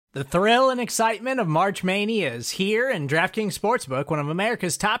The thrill and excitement of March Mania is here, and DraftKings Sportsbook, one of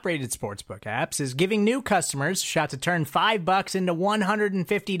America's top-rated sportsbook apps, is giving new customers a shot to turn $5 into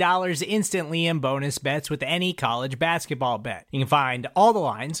 $150 instantly in bonus bets with any college basketball bet. You can find all the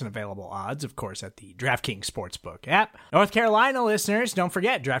lines and available odds, of course, at the DraftKings Sportsbook app. North Carolina listeners, don't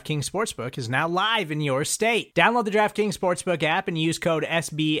forget, DraftKings Sportsbook is now live in your state. Download the DraftKings Sportsbook app and use code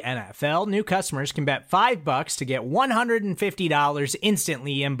SBNFL. New customers can bet $5 to get $150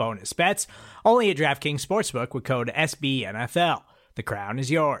 instantly in bonus bets, only at DraftKings Sportsbook with code SBNFL. The crown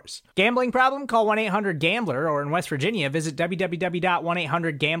is yours. Gambling problem? Call 1-800-GAMBLER, or in West Virginia, visit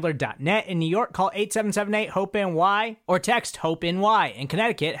www.1800gambler.net. In New York, call 877-8-HOPE-NY or text HOPE-NY. In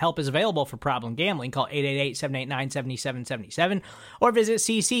Connecticut, help is available for problem gambling. Call 888-789-7777 or visit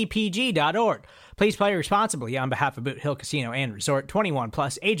ccpg.org. Please play responsibly on behalf of Boot Hill Casino and Resort. 21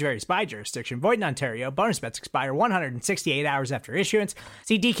 plus, age varies by jurisdiction. Void in Ontario. Bonus bets expire 168 hours after issuance.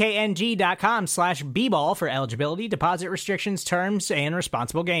 See dkng.com/bball for eligibility, deposit restrictions, terms, and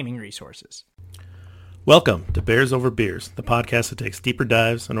responsible gaming resources. Welcome to Bears Over Beers, the podcast that takes deeper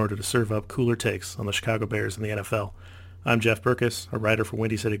dives in order to serve up cooler takes on the Chicago Bears and the NFL. I'm Jeff Berkus, a writer for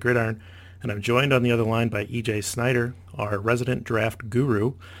Windy City Gridiron, and I'm joined on the other line by EJ Snyder, our resident draft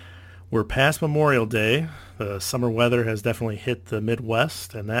guru. We're past Memorial Day. The summer weather has definitely hit the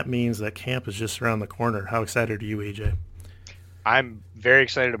Midwest, and that means that camp is just around the corner. How excited are you, EJ? I'm very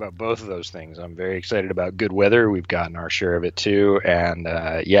excited about both of those things. I'm very excited about good weather. We've gotten our share of it too. And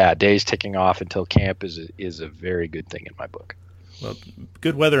days ticking off until camp is a very good thing in my book. Well,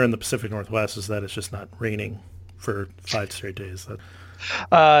 good weather in the Pacific Northwest is that it's just not raining for 5 straight days.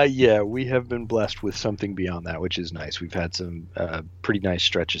 We have been blessed with something beyond that, which is nice. We've had some pretty nice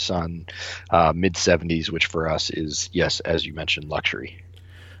stretches on mid-70s, which for us is, yes, as you mentioned, luxury.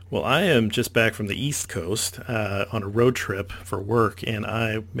 Well, I am just back from the East Coast on a road trip for work, and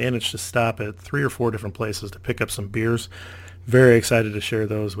I managed to stop at 3 or 4 different places to pick up some beers. Very excited to share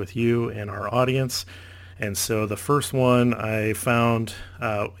those with you and our audience. And so the first one I found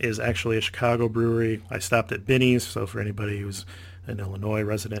is actually a Chicago brewery. I stopped at Binny's, so for anybody who's an Illinois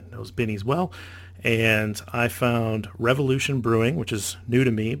resident knows Binny's well. And I found Revolution Brewing, which is new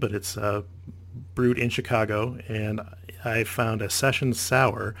to me, but it's brewed in Chicago. And I found a Session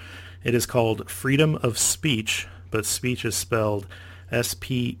Sour. It is called Freedom of Speech, but speech is spelled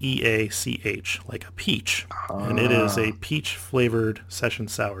S-P-E-A-C-H, like a peach. And it is a peach-flavored Session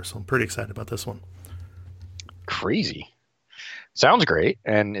Sour, so I'm pretty excited about this one. Crazy. Sounds great,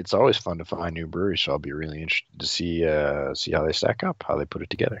 and it's always fun to find new breweries, so I'll be really interested to see how they stack up, how they put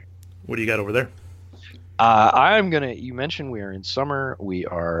it together. What do you got over there? You mentioned we are in summer. We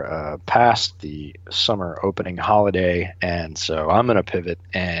are past the summer opening holiday, and so I'm going to pivot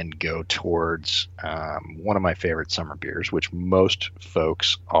and go towards one of my favorite summer beers, which most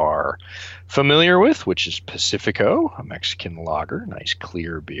folks are familiar with, which is Pacifico, a Mexican lager. Nice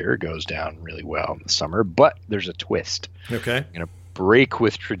clear beer. Goes down really well in the summer, but there's a twist. Okay. I'm going to break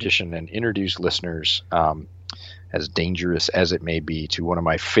with tradition and introduce listeners, as dangerous as it may be, to one of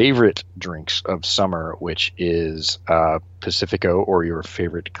my favorite drinks of summer, which is Pacifico, or your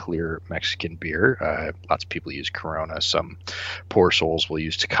favorite clear Mexican beer. Lots of people use Corona. Some poor souls will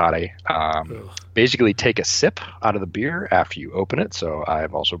use Tecate. Basically, take a sip out of the beer after you open it. So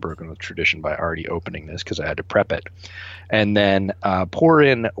I've also broken with tradition by already opening this because I had to prep it. And then pour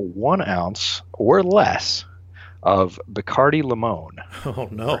in 1 ounce or less of Bacardi Limon. Oh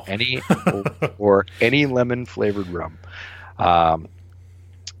no! Or any lemon flavored rum,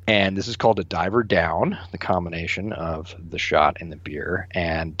 and this is called a Diver Down. The combination of the shot and the beer,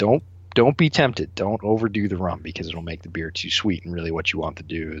 and don't be tempted. Don't overdo the rum because it'll make the beer too sweet. And really, what you want to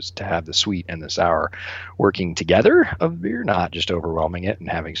do is to have the sweet and the sour working together of beer, not just overwhelming it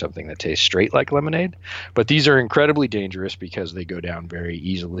and having something that tastes straight like lemonade. But these are incredibly dangerous because they go down very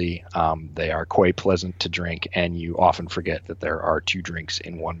easily. They are quite pleasant to drink, and you often forget that there are 2 drinks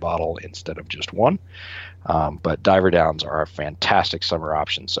in one bottle instead of just one. But Diver Downs are a fantastic summer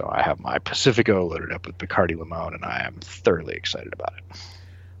option. So I have my Pacifico loaded up with Bacardi Limon, and I am thoroughly excited about it.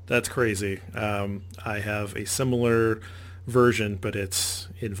 That's crazy. I have a similar version, but it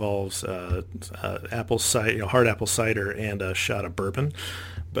involves apple cider, hard apple cider, and a shot of bourbon.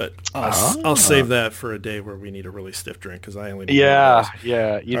 But I'll save that for a day where we need a really stiff drink because I only need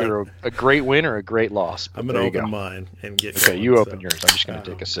either a great win or a great loss. I'm going to open mine and get. Okay, you open yours. I'm just going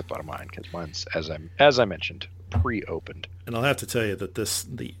to take a sip out of mine because mine's, as I mentioned, pre-opened. And I'll have to tell you that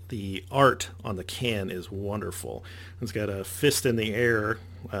the art on the can is wonderful. It's got a fist in the air,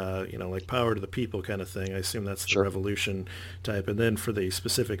 like power to the people kind of thing. I assume that's the Revolution type. And then for the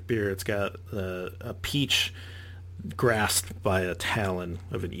specific beer, it's got a peach grasped by a talon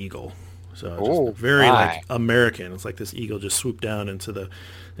of an eagle. So Oh, just very my. like American. It's like this eagle just swooped down into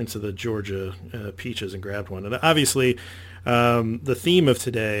the Georgia peaches and grabbed one. And obviously, the theme of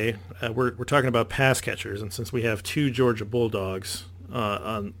today, we're talking about pass catchers, and since we have two Georgia Bulldogs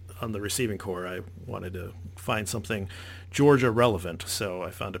on the receiving corps, I wanted to find something Georgia relevant. So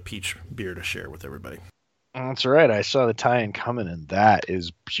I found a peach beer to share with everybody. That's right. I saw the tie-in coming, and that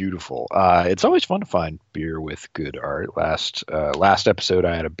is beautiful. It's always fun to find beer with good art. Last episode,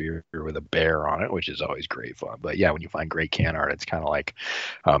 I had a beer with a bear on it, which is always great fun. But yeah, when you find great can art, it's kind of like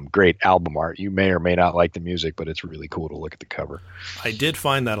great album art. You may or may not like the music, but it's really cool to look at the cover. I did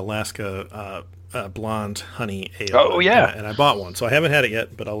find that Alaska blonde honey ale. Oh, yeah. And I bought one, so I haven't had it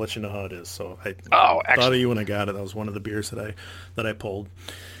yet, but I'll let you know how it is. So I thought excellent. of you when I got it. That was one of the beers that I pulled.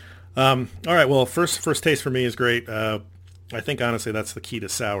 All right. Well, first taste for me is great. I think honestly that's the key to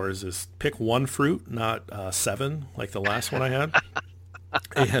sours is pick one fruit, not 7 like the last one I had,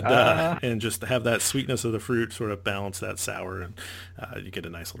 and just have that sweetness of the fruit sort of balance that sour, and you get a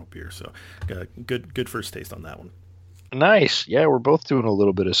nice little beer. So good first taste on that one. Nice. Yeah, we're both doing a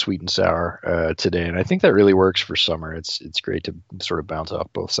little bit of sweet and sour today, and I think that really works for summer. It's great to sort of bounce off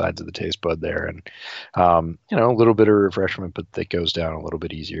both sides of the taste bud there, and a little bit of refreshment, but that goes down a little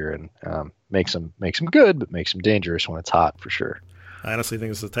bit easier and makes them good, but makes them dangerous when it's hot for sure. I honestly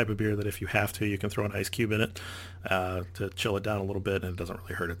think it's the type of beer that if you have to, you can throw an ice cube in it to chill it down a little bit, and it doesn't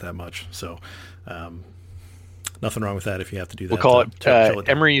really hurt it that much. So. Nothing wrong with that if you have to do that. We'll call it,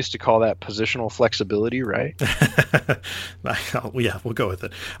 Emery used to call that positional flexibility, right? Yeah, we'll go with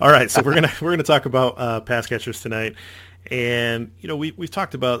it. All right, so we're gonna talk about pass catchers tonight. And, we've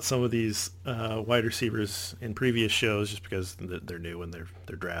talked about some of these wide receivers in previous shows just because they're new and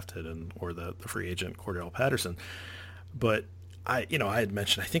they're drafted or the free agent Cordell Patterson. But I had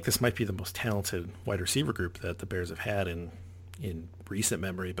mentioned I think this might be the most talented wide receiver group that the Bears have had in recent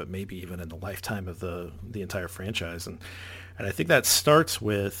memory, but maybe even in the lifetime of the entire franchise. And I think that starts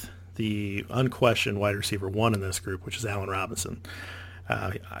with the unquestioned wide receiver 1 in this group, which is Allen Robinson.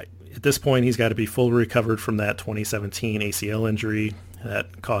 At this point, he's got to be fully recovered from that 2017 ACL injury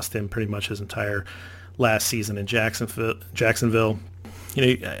that cost him pretty much his entire last season in Jacksonville.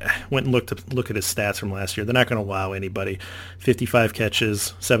 I went and looked at his stats from last year. They're not going to wow anybody. 55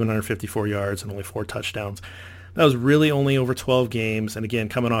 catches, 754 yards, and only 4 touchdowns. That was really only over 12 games, and again,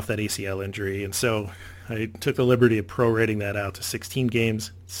 coming off that ACL injury. And so I took the liberty of prorating that out to 16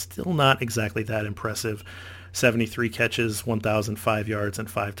 games. Still not exactly that impressive. 73 catches, 1,005 yards, and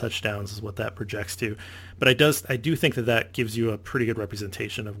 5 touchdowns is what that projects to. But I do think that gives you a pretty good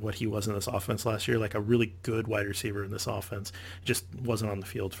representation of what he was in this offense last year, like a really good wide receiver in this offense. Just wasn't on the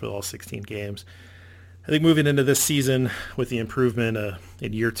field for all 16 games. I think moving into this season with the improvement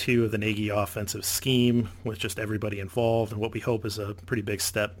in year 2 of the Nagy offensive scheme with just everybody involved and what we hope is a pretty big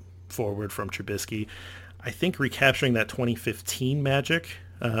step forward from Trubisky, I think recapturing that 2015 magic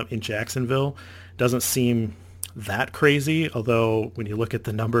in Jacksonville doesn't seem that crazy, although when you look at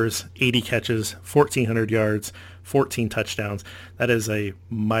the numbers, 80 catches, 1,400 yards, 14 touchdowns, that is a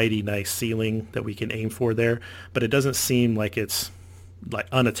mighty nice ceiling that we can aim for there, but it doesn't seem like it's like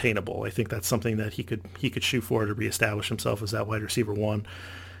unattainable. I think that's something that he could shoot for to reestablish himself as that wide receiver 1,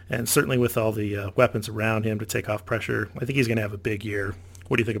 and certainly with all the weapons around him to take off pressure, I think he's going to have a big year.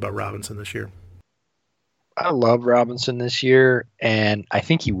 What do you think about Robinson this year? I love Robinson this year, and I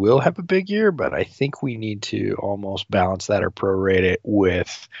think he will have a big year, but I think we need to almost balance that or prorate it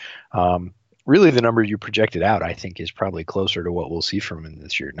with really the number you projected out, I think, is probably closer to what we'll see from him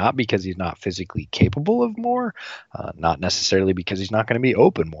this year. Not because he's not physically capable of more, not necessarily because he's not going to be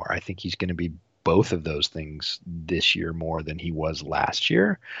open more. I think he's going to be both of those things this year more than he was last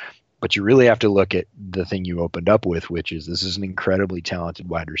year. But you really have to look at the thing you opened up with, which is this is an incredibly talented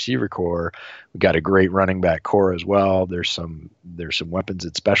wide receiver core. We've got a great running back core as well. There's some weapons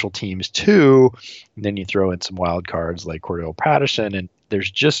at special teams too. And then you throw in some wild cards like Cordell Patterson, and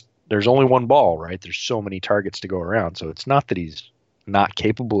there's only one ball, right? There's so many targets to go around. So it's not that he's not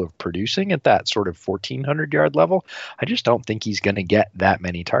capable of producing at that sort of 1,400 yard level. I just don't think he's going to get that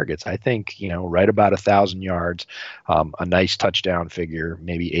many targets. I think, right about 1,000 yards, a nice touchdown figure,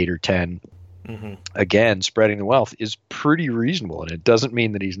 maybe 8 or 10. Mm-hmm. Again, spreading the wealth is pretty reasonable, and it doesn't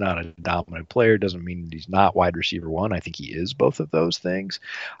mean that he's not a dominant player. It doesn't mean that he's not wide receiver 1. I think he is both of those things.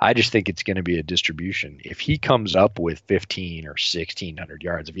 I just think it's going to be a distribution. If he comes up with 15 or 1,600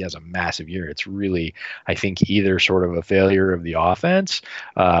 yards, if he has a massive year, it's really, I think, either sort of a failure of the offense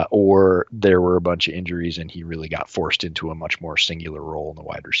or there were a bunch of injuries and he really got forced into a much more singular role in the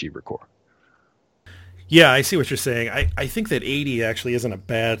wide receiver core. Yeah, I see what you're saying. I think that 80 actually isn't a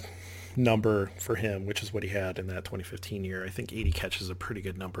bad number for him, which is what he had in that 2015 year. I think 80 catches is a pretty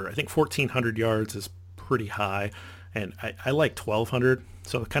good number. I think 1,400 yards is pretty high, and I like 1,200,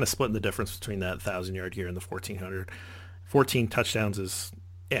 so kind of splitting the difference between that 1,000-yard year and the 1,400. 14 touchdowns is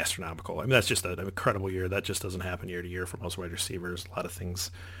astronomical. I mean, that's just an incredible year. That just doesn't happen year to year for most wide receivers. A lot of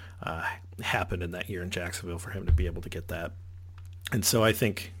things happened in that year in Jacksonville for him to be able to get that. And so I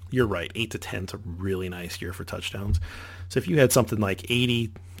think you're right. 8 to 10 is a really nice year for touchdowns. So if you had something like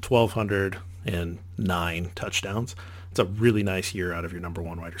 80, 1,200, and 9 touchdowns, it's a really nice year out of your number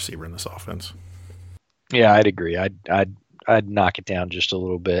one wide receiver in this offense. Yeah, I'd agree. I'd knock it down just a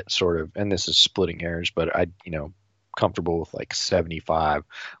little bit, sort of, and this is splitting hairs, but comfortable with like 75,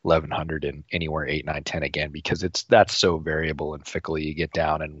 1,100, and anywhere 8, 9, 10 again, because that's so variable and fickle. You get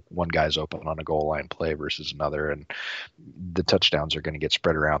down and one guy's open on a goal line play versus another, and the touchdowns are going to get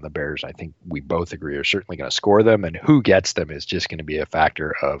spread around. The Bears, I think we both agree, are certainly going to score them, and who gets them is just going to be a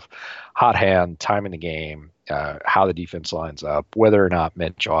factor of hot hand, time in the game, how the defense lines up, whether or not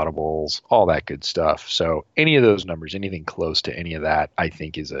Mitch audibles, all that good stuff. So any of those numbers, anything close to any of that, I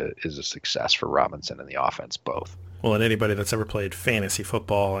think is a success for Robinson and the offense both. Well, and anybody that's ever played fantasy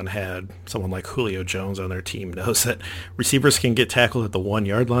football and had someone like Julio Jones on their team knows that receivers can get tackled at the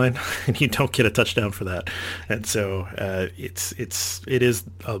 1-yard line, and you don't get a touchdown for that. And so it is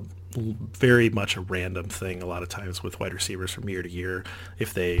very much a random thing a lot of times with wide receivers from year to year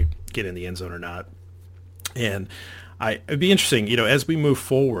if they get in the end zone or not. And it'd be interesting, as we move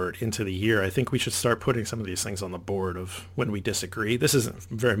forward into the year, I think we should start putting some of these things on the board of when we disagree. This isn't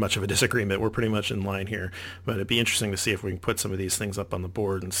very much of a disagreement. We're pretty much in line here, but it'd be interesting to see if we can put some of these things up on the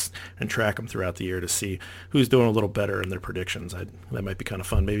board and track them throughout the year to see who's doing a little better in their predictions. That might be kind of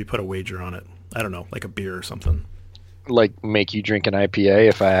fun. Maybe put a wager on it. I don't know, like a beer or something. Like make you drink an IPA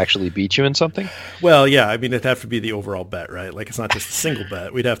if I actually beat you in something? Well, yeah. I mean, it'd have to be the overall bet, right? Like it's not just a single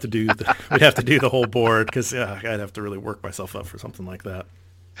bet. We'd have to do the whole board because I'd have to really work myself up for something like that.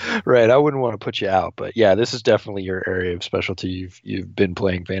 Right. I wouldn't want to put you out, but yeah, this is definitely your area of specialty. You've been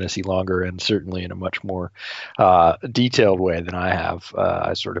playing fantasy longer, and certainly in a much more detailed way than I have.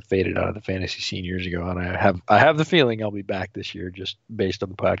 I sort of faded out of the fantasy scene years ago, and I have the feeling I'll be back this year just based on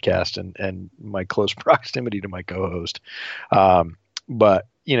the podcast and my close proximity to my co-host. But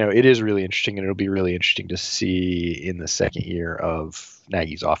it is really interesting, and it'll be really interesting to see in the second year of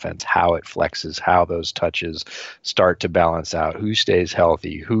Nagy's offense how it flexes, how those touches start to balance out, who stays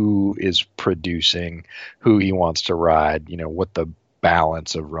healthy, who is producing, who he wants to ride, what the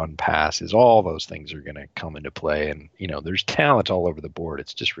balance of run pass is. All those things are going to come into play, and there's talent all over the board.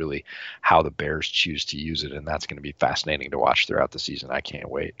 It's just really how the Bears choose to use it, and that's going to be fascinating to watch throughout the season. I can't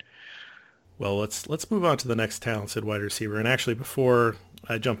wait. Well, let's move on to the next talented wide receiver. And actually, before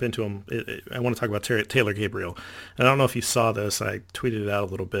I jump into him, I want to talk about Taylor Gabriel. And I don't know if you saw this. I tweeted it out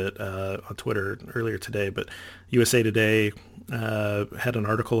a little bit on Twitter earlier today, but USA Today had an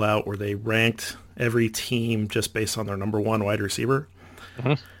article out where they ranked every team just based on their number one wide receiver.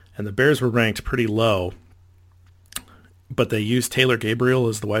 Mm-hmm. And the Bears were ranked pretty low, but they used Taylor Gabriel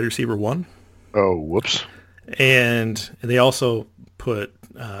as the wide receiver 1. Oh, whoops. And they also put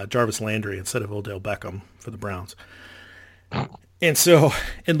Jarvis Landry instead of Odell Beckham for the Browns.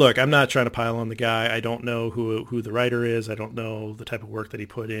 And look, I'm not trying to pile on the guy. I don't know who the writer is. I don't know the type of work that he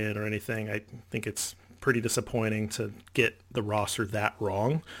put in or anything. I think it's pretty disappointing to get the roster that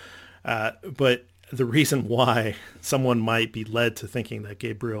wrong. But the reason why someone might be led to thinking that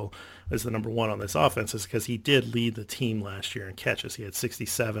Gabriel is the number one on this offense is because he did lead the team last year in catches. He had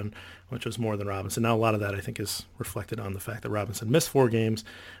 67, which was more than Robinson. Now, a lot of that, I think, is reflected on the fact that Robinson missed 4 games,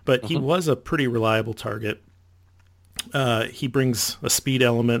 but he was a pretty reliable target. He brings a speed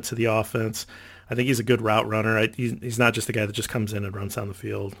element to the offense. I think he's a good route runner. He's not just a guy that just comes in and runs down the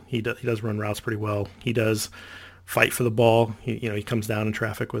field. He does run routes pretty well. He does fight for the ball. He comes down in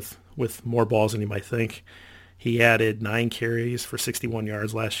traffic with more balls than you might think. He added 9 carries for 61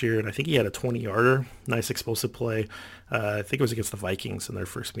 yards last year, and I think he had a 20-yarder, nice explosive play. I think it was against the Vikings in their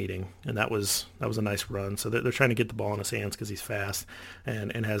first meeting, and that was a nice run. So they're trying to get the ball in his hands because he's fast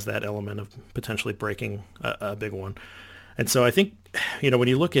and has that element of potentially breaking a big one. And so I think, when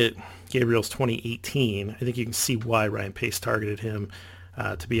you look at Gabriel's 2018, I think you can see why Ryan Pace targeted him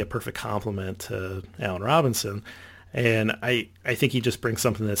to be a perfect complement to Allen Robinson. And I think he just brings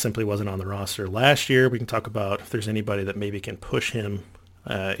something that simply wasn't on the roster last year. We can talk about if there's anybody that maybe can push him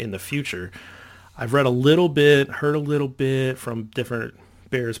in the future. I've read a little bit, heard a little bit from different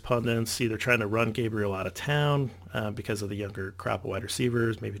Bears pundits, either trying to run Gabriel out of town because of the younger crop of wide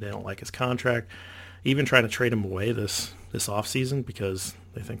receivers. Maybe they don't like his contract. Even trying to trade him away this offseason because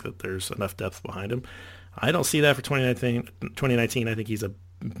they think that there's enough depth behind him. I don't see that for 2019. I think he's a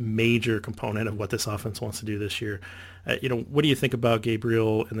major component of what this offense wants to do this year. What do you think about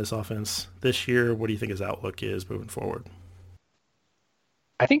Gabriel in this offense this year? What do you think his outlook is moving forward?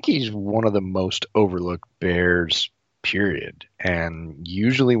 I think he's one of the most overlooked Bears, period. And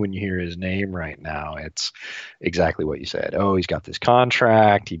usually when you hear his name right now, it's exactly what you said. Oh, he's got this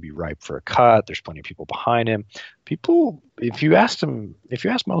contract. He'd be ripe for a cut. There's plenty of people behind him. People, if you ask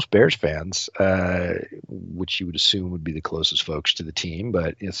most Bears fans, which you would assume would be the closest folks to the team,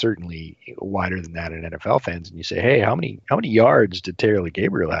 but it's certainly wider than that in NFL fans, and you say, hey, how many yards did Taylor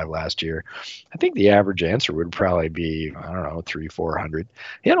Gabriel have last year? I think the average answer would probably be, I don't know, 300-400.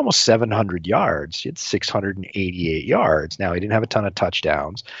 He had almost 700 yards. He had 688 yards. Now, he didn't have a ton of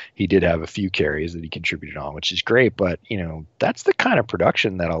touchdowns. He did have a few carries that he contributed on, which is great. But, that's the kind of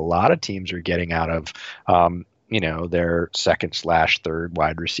production that a lot of teams are getting out of, their second/third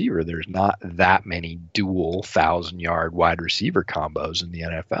wide receiver. There's not that many dual 1,000-yard wide receiver combos in the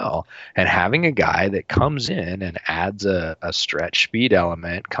NFL. And having a guy that comes in and adds a stretch speed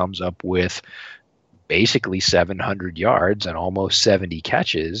element, comes up with basically 700 yards and almost 70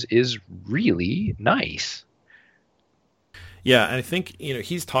 catches is really nice. Yeah, I think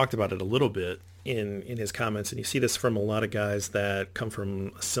he's talked about it a little bit in his comments, and you see this from a lot of guys that come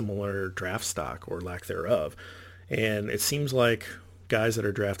from a similar draft stock or lack thereof. And it seems like guys that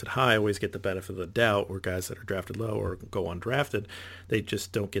are drafted high always get the benefit of the doubt, or guys that are drafted low or go undrafted, they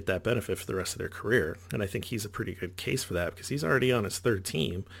just don't get that benefit for the rest of their career. And I think he's a pretty good case for that because he's already on his third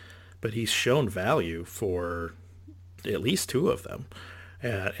team, but he's shown value for at least two of them.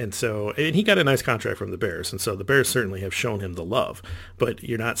 And he got a nice contract from the Bears, and so the Bears certainly have shown him the love, but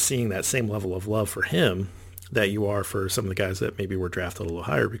you're not seeing that same level of love for him that you are for some of the guys that maybe were drafted a little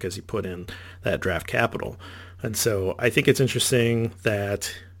higher because he put in that draft capital. And so I think it's interesting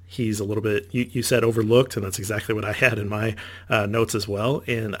that he's a little bit, you said overlooked, and that's exactly what I had in my notes as well.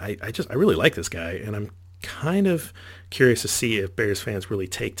 And I really like this guy, and I'm kind of curious to see if Bears fans really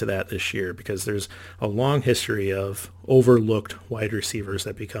take to that this year, because there's a long history of overlooked wide receivers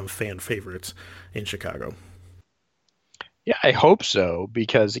that become fan favorites in Chicago. Yeah, I hope so,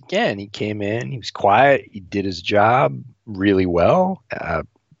 because again, he came in, he was quiet, he did his job really well,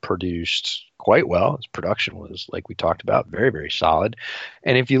 produced quite well. His production was, like we talked about, very, very solid.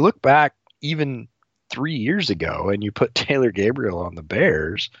 And if you look back even 3 years ago and you put Taylor Gabriel on the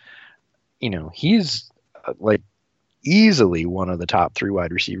Bears, he's like easily one of the top 3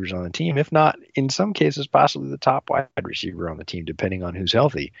 wide receivers on the team, if not in some cases possibly the top wide receiver on the team, depending on who's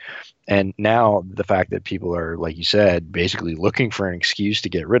healthy. And now the fact that people are, like you said, basically looking for an excuse to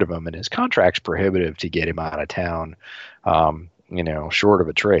get rid of him, and his contract's prohibitive to get him out of town, short of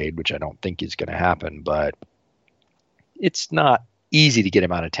a trade, which I don't think is going to happen, but it's not easy to get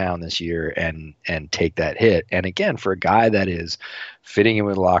him out of town this year and take that hit. And again, for a guy that is fitting in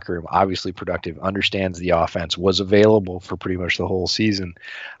with the locker room, obviously productive, understands the offense, was available for pretty much the whole season,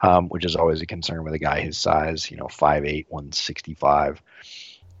 which is always a concern with a guy his size, 5'8", 165.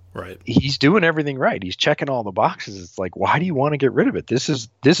 Right. He's doing everything right. He's checking all the boxes. It's like, why do you want to get rid of it? This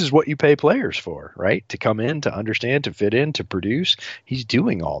is what you pay players for, right? To come in, to understand, to fit in, to produce. He's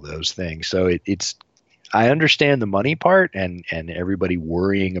doing all those things. So it's I understand the money part and everybody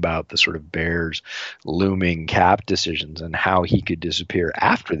worrying about the sort of Bears looming cap decisions and how he could disappear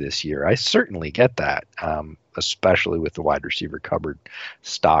after this year. I certainly get that, especially with the wide receiver cupboard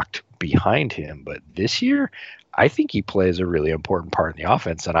stocked behind him. But this year, I think he plays a really important part in the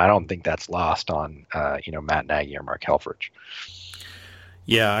offense, and I don't think that's lost on Matt Nagy or Mark Helfrich.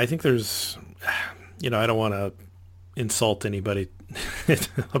 Yeah, I think there's, I don't want to insult anybody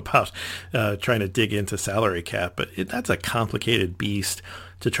about trying to dig into salary cap, but that's a complicated beast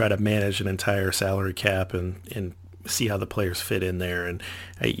to try to manage an entire salary cap and see how the players fit in there. And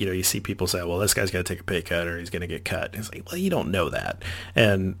you see people say, well, this guy's got to take a pay cut or he's going to get cut. And it's like, well, you don't know that.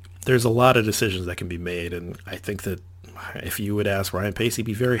 And there's a lot of decisions that can be made. And I think that if you would ask Ryan Pace, he'd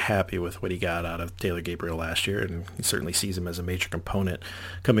be very happy with what he got out of Taylor Gabriel last year, and he certainly sees him as a major component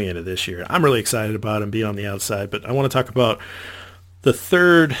coming into this year. I'm really excited about him being on the outside, but I want to talk about the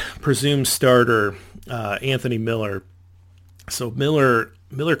third presumed starter, Anthony Miller. So Miller,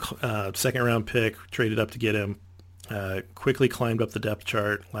 second round pick, traded up to get him, quickly climbed up the depth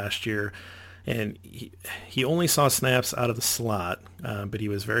chart last year. And he only saw snaps out of the slot, but he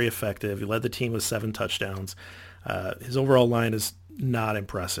was very effective. He led the team with 7 touchdowns. His overall line is not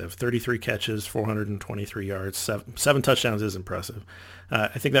impressive. 33 catches, 423 yards, 7 touchdowns is impressive.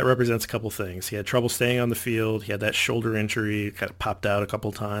 I think that represents a couple things. He had trouble staying on the field. He had that shoulder injury, kind of popped out a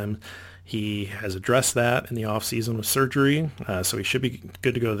couple times. He has addressed that in the offseason with surgery, so he should be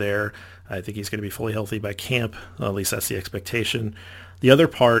good to go there. I think he's going to be fully healthy by camp. At least that's the expectation. The other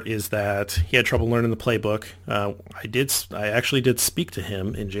part is that he had trouble learning the playbook. I actually did speak to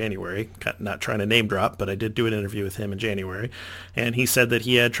him in January, not trying to name drop, but I did do an interview with him in January. And he said that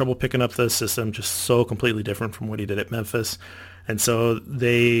he had trouble picking up the system, just so completely different from what he did at Memphis. And so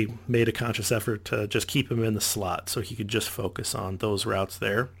they made a conscious effort to just keep him in the slot so he could just focus on those routes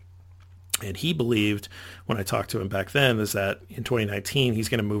there. And he believed, when I talked to him back then, is that in 2019 he's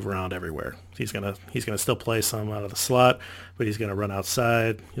going to move around everywhere. He's going to still play some out of the slot, but he's going to run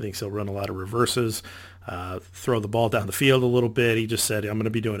outside. He thinks he'll run a lot of reverses, throw the ball down the field a little bit. He just said, I'm going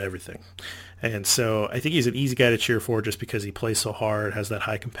to be doing everything. And so I think he's an easy guy to cheer for just because he plays so hard, has that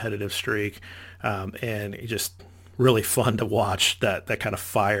high competitive streak, and he just really fun to watch that kind of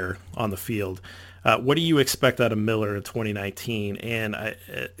fire on the field. What do you expect out of Miller in 2019? And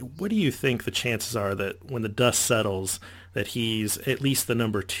what do you think the chances are that when the dust settles, that he's at least the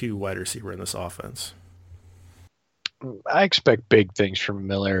number 2 wide receiver in this offense? I expect big things from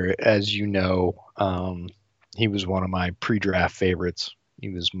Miller. As you know, he was one of my pre-draft favorites. He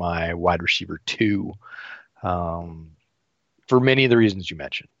was my wide receiver 2 for many of the reasons you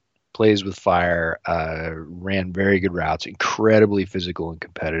mentioned. Plays with fire, ran very good routes, incredibly physical and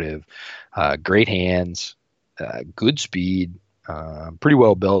competitive, great hands, good speed, pretty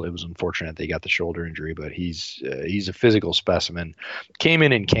well built. It was unfortunate they got the shoulder injury, but he's a physical specimen. Came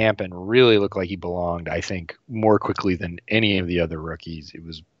in camp and really looked like he belonged, I think, more quickly than any of the other rookies. It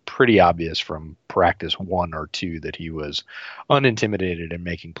was pretty obvious from practice 1 or 2 that he was unintimidated and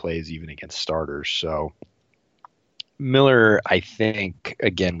making plays even against starters. So Miller, I think,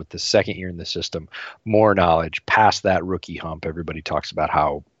 again, with the second year in the system, more knowledge, past that rookie hump. Everybody talks about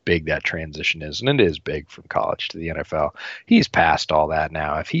how big that transition is, and it is big from college to the NFL. He's past all that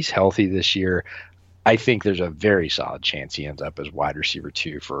now. If he's healthy this year, I think there's a very solid chance he ends up as wide receiver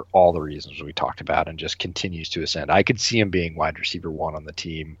 2 for all the reasons we talked about and just continues to ascend. I could see him being wide receiver 1 on the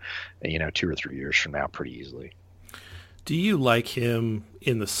team, 2 or 3 years from now pretty easily. Do you like him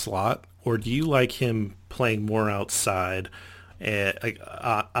in the slot, or do you like him playing more outside,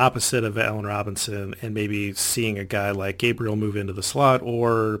 opposite of Allen Robinson, and maybe seeing a guy like Gabriel move into the slot,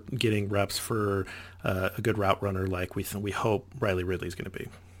 or getting reps for a good route runner like we hope Riley Ridley's going to be?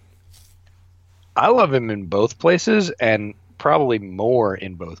 I love him in both places, and probably more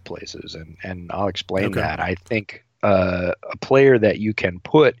in both places, and I'll explain that. I think a player that you can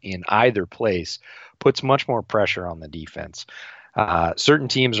put in either place puts much more pressure on the defense. Certain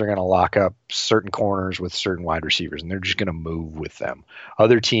teams are going to lock up certain corners with certain wide receivers, and they're just going to move with them.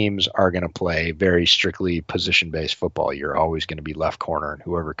 Other teams are going to play very strictly position-based football. You're always going to be left corner, and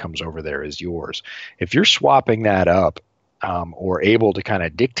whoever comes over there is yours. If you're swapping that up, or able to kind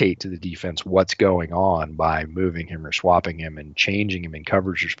of dictate to the defense what's going on by moving him or swapping him and changing him in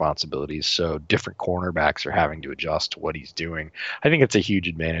coverage responsibilities, so different cornerbacks are having to adjust to what he's doing, I think it's a huge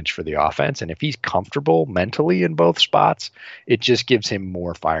advantage for the offense. And if he's comfortable mentally in both spots, it just gives him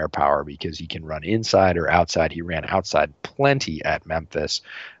more firepower because he can run inside or outside. He ran outside plenty at Memphis,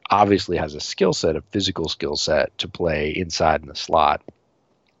 obviously has a physical skill set to play inside in the slot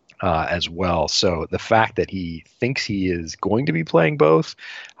as well. So the fact that he thinks he is going to be playing both,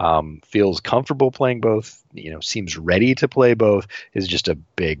 feels comfortable playing both, seems ready to play both, is just a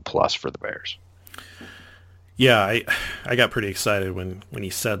big plus for the Bears. Yeah, I got pretty excited when he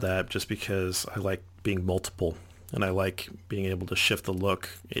said that, just because I like being multiple and I like being able to shift the look.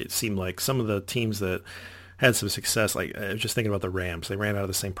 It seemed like some of the teams that had some success, like I was just thinking about the Rams. They ran out of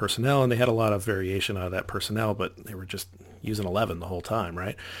the same personnel, and they had a lot of variation out of that personnel, but they were just using 11 the whole time,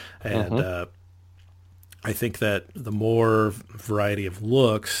 right? And I think that the more variety of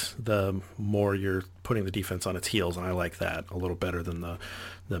looks, the more you're putting the defense on its heels, and I like that a little better than the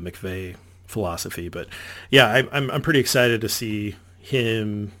McVay philosophy. But yeah, I'm pretty excited to see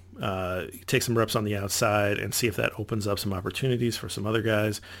him take some reps on the outside and see if that opens up some opportunities for some other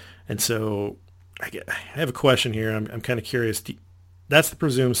guys. And so I have a question here. I'm kind of curious. That's the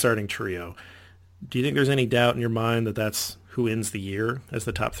presumed starting trio. Do you think there's any doubt in your mind that that's who ends the year as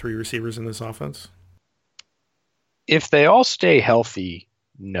the top 3 receivers in this offense? If they all stay healthy,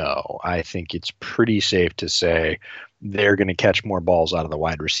 no. I think it's pretty safe to say they're going to catch more balls out of the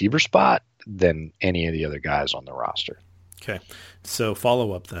wide receiver spot than any of the other guys on the roster. Okay. So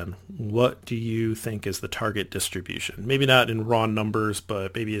follow up then. What do you think is the target distribution? Maybe not in raw numbers,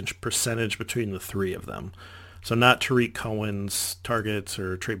 but maybe in percentage between the 3 of them. So not Tariq Cohen's targets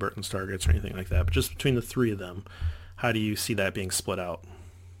or Trey Burton's targets or anything like that, but just between the 3 of them. How do you see that being split out?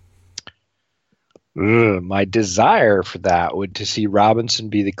 My desire for that would to see Robinson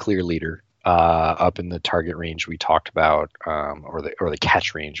be the clear leader. up in the target range we talked about, or the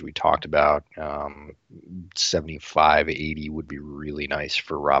catch range we talked about. 75, 80 would be really nice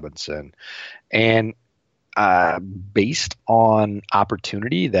for Robinson. And based on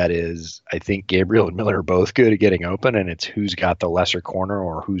opportunity, that is, I think Gabriel and Miller are both good at getting open, and it's who's got the lesser corner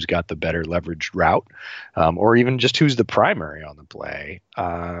or who's got the better leveraged route, or even just who's the primary on the play.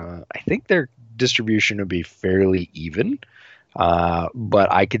 I think their distribution would be fairly even.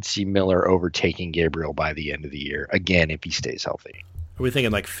 But I could see Miller overtaking Gabriel by the end of the year, again, if he stays healthy. Are we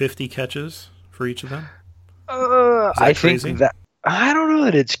thinking like 50 catches for each of them? I think that, I don't know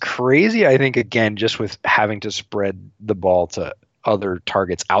that it's crazy. I think, again, just with having to spread the ball to other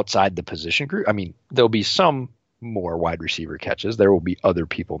targets outside the position group, I mean, there'll be some more wide receiver catches. There will be other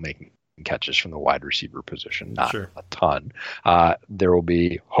people making catches from the wide receiver position, not a ton. There will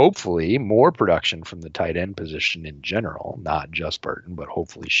be hopefully more production from the tight end position in general, not just Burton, but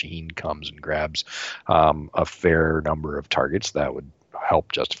hopefully Sheen comes and grabs a fair number of targets that would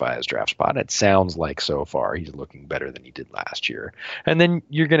help justify his draft spot. It sounds like so far he's looking better than he did last year. And then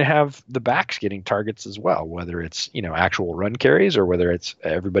you're going to have the backs getting targets as well, whether it's, actual run carries or whether it's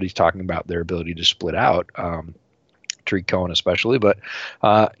everybody's talking about their ability to split out. Tariq Cohen especially, but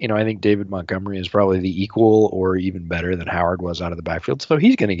I think David Montgomery is probably the equal or even better than Howard was out of the backfield, so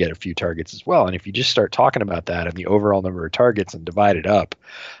he's going to get a few targets as well. And if you just start talking about that and the overall number of targets and divide it up,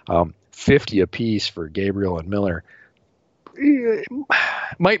 50 apiece for Gabriel and Miller, it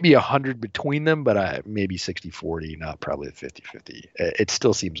might be 100 between them, but maybe 60-40, not probably a 50-50. It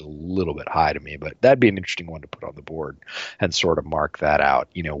still seems a little bit high to me, but that'd be an interesting one to put on the board and sort of mark that out.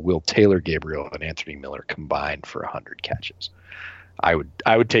 Will Taylor Gabriel and Anthony Miller combine for 100 catches? I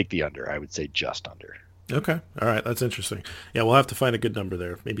would take the under. I would say just under. Okay. All right. That's interesting. Yeah, we'll have to find a good number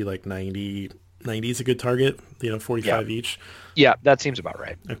there. Maybe like 90 is a good target, 45 each. Yeah, that seems about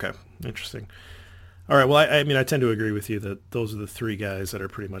right. Okay. Interesting. All right. Well, I tend to agree with you that those are the three guys that are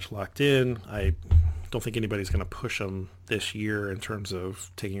pretty much locked in. I don't think anybody's going to push them this year in terms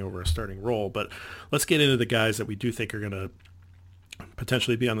of taking over a starting role. But let's get into the guys that we do think are going to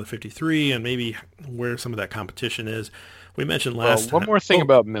potentially be on the 53 and maybe where some of that competition is. We mentioned last time. One more thing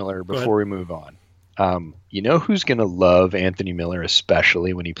about Miller before we move on. Who's going to love Anthony Miller,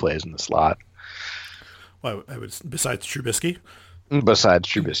 especially when he plays in the slot? Well, besides Trubisky? Besides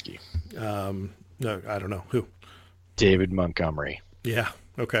Trubisky. No, I don't know. Who? David Montgomery. Yeah.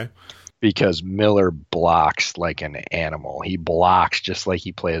 Okay. Because Miller blocks like an animal. He blocks just like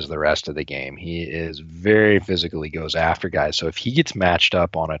he plays the rest of the game. He is very physically goes after guys. So if he gets matched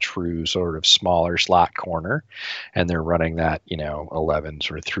up on a true sort of smaller slot corner and they're running that, 11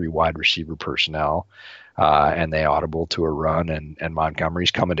 sort of 3 wide receiver personnel, and they audible to a run and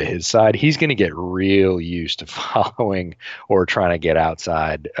Montgomery's coming to his side, he's going to get real used to following or trying to get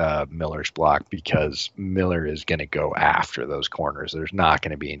outside Miller's block because Miller is going to go after those corners. There's not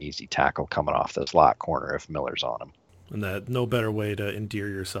going to be an easy tackle coming off the slot corner if Miller's on him. And that no better way to endear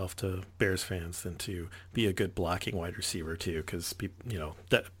yourself to Bears fans than to be a good blocking wide receiver too, because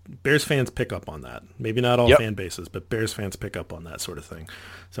that Bears fans pick up on that. Maybe not all fan bases, but Bears fans pick up on that sort of thing.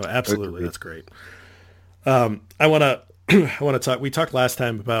 So absolutely, that's great. I want to talk. We talked last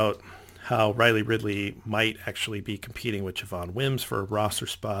time about how Riley Ridley might actually be competing with Javon Wims for a roster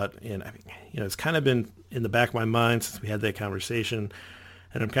spot, and it's kind of been in the back of my mind since we had that conversation,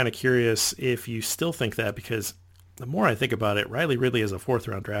 and I'm kind of curious if you still think that, because the more I think about it, Riley Ridley as a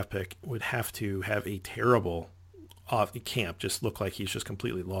 4th-round draft pick would have to have a terrible off camp, just look like he's just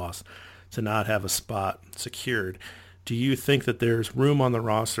completely lost, to not have a spot secured. Do you think that there's room on the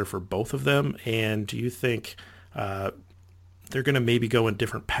roster for both of them? And do you think they're going to maybe go in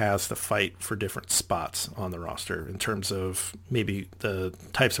different paths to fight for different spots on the roster in terms of maybe the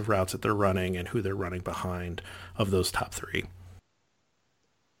types of routes that they're running and who they're running behind of those top 3?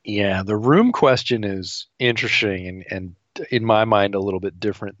 Yeah, the room question is interesting and in my mind a little bit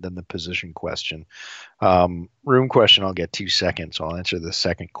different than the position question. Room question, I'll get 2 seconds. So I'll answer the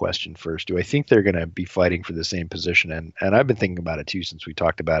second question first. Do I think they're going to be fighting for the same position? And I've been thinking about it too since we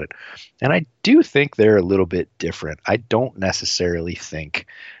talked about it. And I do think they're a little bit different. I don't necessarily think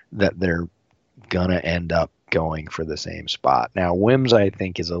that they're going to end up going for the same spot. Now, Wims, I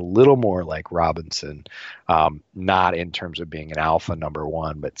think, is a little more like Robinson, not in terms of being an alpha number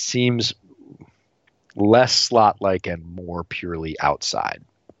 1, but seems less slot-like and more purely outside.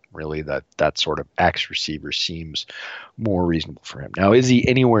 Really, that sort of X receiver seems more reasonable for him. Now, is he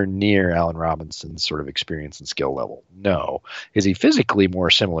anywhere near Allen Robinson's sort of experience and skill level? No. Is he physically more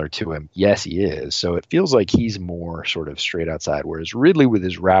similar to him? Yes, he is. So it feels like he's more sort of straight outside, whereas Ridley with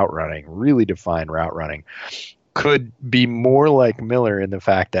his route running, really defined route running, could be more like Miller in the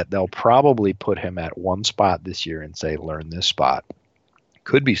fact that they'll probably put him at one spot this year and say, learn this spot.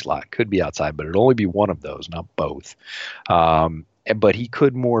 Could be slot, could be outside, but it'll only be one of those, not both. But he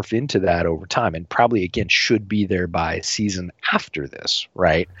could morph into that over time, and probably again should be there by season after this,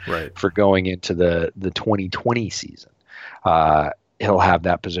 right? Right. For going into the 2020 season. He'll have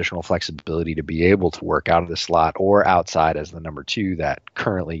that positional flexibility to be able to work out of the slot or outside as the number 2 that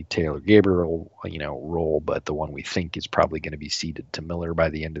currently Taylor Gabriel, role, but the one we think is probably going to be ceded to Miller by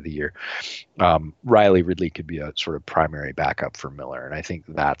the end of the year. Riley Ridley could be a sort of primary backup for Miller, and I think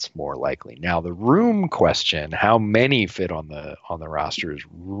that's more likely. Now, the room question, how many fit on the roster, is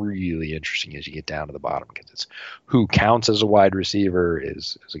really interesting as you get down to the bottom, because it's who counts as a wide receiver.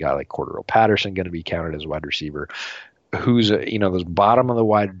 Is a guy like Cordero Patterson going to be counted as a wide receiver? Who's those bottom of the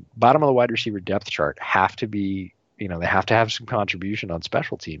wide receiver depth chart have to be, they have to have some contribution on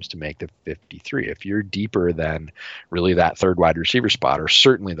special teams to make the 53. If you're deeper than really that third wide receiver spot, or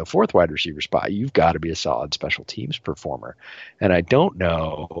certainly the fourth wide receiver spot, you've got to be a solid special teams performer. And I don't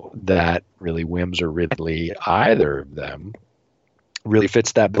know that really Wims or Ridley, either of them, really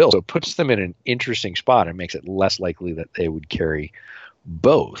fits that bill. So it puts them in an interesting spot and makes it less likely that they would carry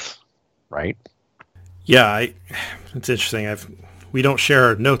both, right? Yeah, it's interesting. We don't share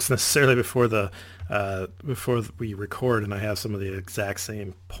our notes necessarily before we record, and I have some of the exact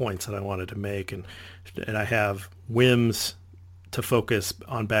same points that I wanted to make, and I have Wims to focus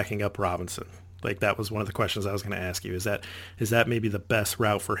on backing up Robinson. Like, that was one of the questions I was going to ask you. Is that maybe the best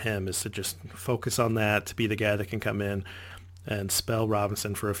route for him, is to just focus on that, to be the guy that can come in and spell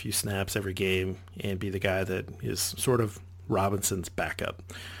Robinson for a few snaps every game and be the guy that is sort of Robinson's backup,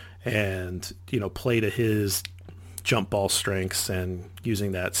 and play to his jump ball strengths and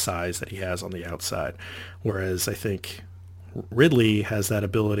using that size that he has on the outside. Whereas I think Ridley has that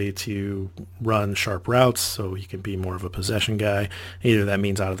ability to run sharp routes, so he can be more of a possession guy. Either that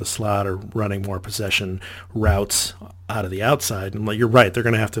means out of the slot or running more possession routes out of the outside. And you're right, they're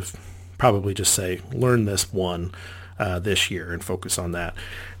going to have to probably just say, learn this one this year and focus on that.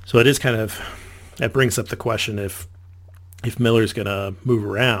 So it is that brings up the question, if Miller's going to move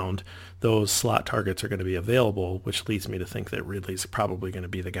around, those slot targets are going to be available, which leads me to think that Ridley's probably going to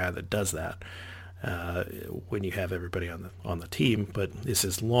be the guy that does that when you have everybody on the team. But is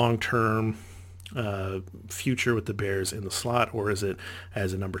his long-term future with the Bears in the slot, or is it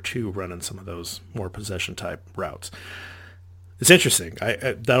as a number 2 running some of those more possession-type routes? It's interesting.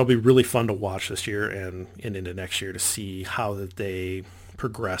 That'll be really fun to watch this year and into next year to see how that they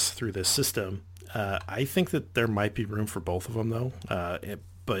progress through this system. I think that there might be room for both of them, though.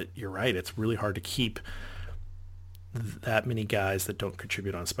 But you're right. It's really hard to keep that many guys that don't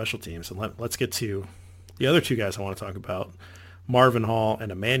contribute on special teams. And let's get to the other 2 guys I want to talk about, Marvin Hall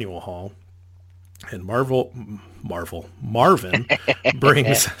and Emmanuel Hall. And Marvin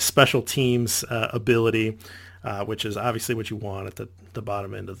brings special teams ability, which is obviously what you want at the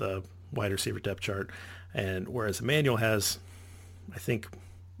bottom end of the wide receiver depth chart. And whereas Emmanuel has, I think,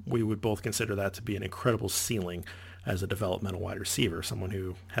 we would both consider that to be an incredible ceiling as a developmental wide receiver, someone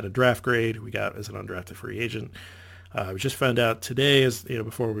who had a draft grade, we got as an undrafted free agent. We just found out today,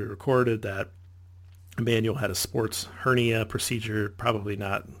 before we recorded, that Emmanuel had a sports hernia procedure, probably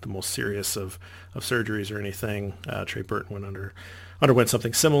not the most serious of surgeries or anything. Trey Burton underwent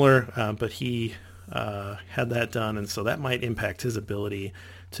something similar, but he had that done, and so that might impact his ability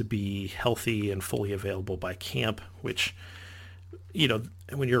to be healthy and fully available by camp, which,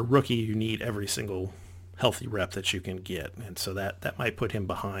 when you're a rookie, you need every single healthy rep that you can get. And so that might put him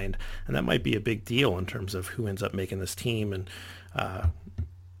behind, and that might be a big deal in terms of who ends up making this team and,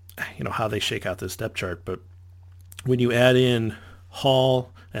 how they shake out this depth chart. But when you add in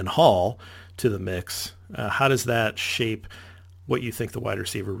Hall to the mix, how does that shape what you think the wide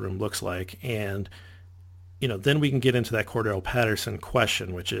receiver room looks like? And, then we can get into that Cordero Patterson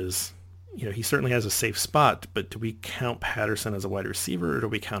question, which is, he certainly has a safe spot, but do we count Patterson as a wide receiver, or do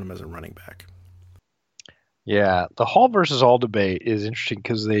we count him as a running back? Yeah, the Hall versus Hall debate is interesting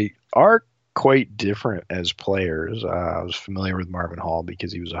because they are quite different as players. I was familiar with Marvin Hall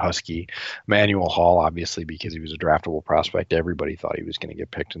because he was a Husky. Emmanuel Hall, obviously, because he was a draftable prospect. Everybody thought he was going to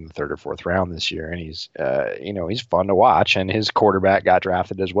get picked in the 3rd or 4th round this year, and he's fun to watch. And his quarterback got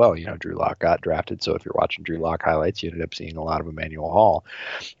drafted as well. Drew Lock got drafted, so if you're watching Drew Lock highlights, you ended up seeing a lot of Emmanuel Hall.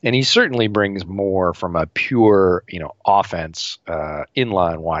 And he certainly brings more from a pure, offense,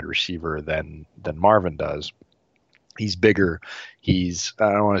 inline wide receiver than Marvin does. He's bigger. I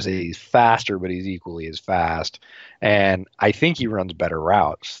don't want to say he's faster, but he's equally as fast. And I think he runs better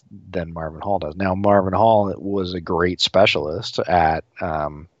routes than Marvin Hall does. Now, Marvin Hall was a great specialist at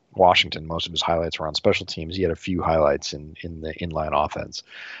Washington, most of his highlights were on special teams. He had a few highlights in the inline offense,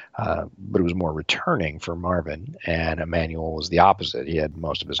 but it was more returning for Marvin. And Emmanuel was the opposite. He had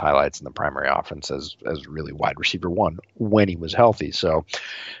most of his highlights in the primary offense as really wide receiver one when he was healthy. So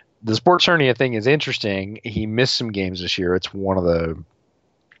the sports hernia thing is interesting. He missed some games this year. It's one of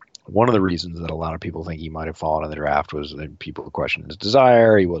the reasons that a lot of people think he might have fallen in the draft was that people questioned his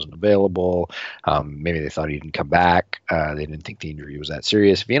desire. He wasn't available. Maybe they thought he didn't come back. They didn't think the injury was that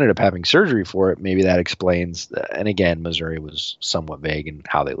serious. If he ended up having surgery for it, maybe that explains. And again, Missouri was somewhat vague in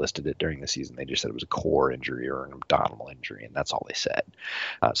how they listed it during the season. They just said it was a core injury or an abdominal injury, and that's all they said.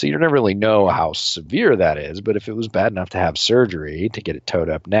 So you never really know how severe that is. But if it was bad enough to have surgery to get it towed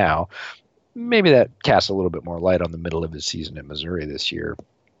up now, maybe that casts a little bit more light on the middle of his season at Missouri this year.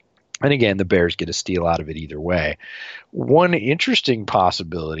 And again, the Bears get a steal out of it either way. One interesting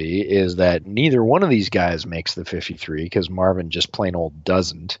possibility is that neither one of these guys makes the 53 because Marvin just plain old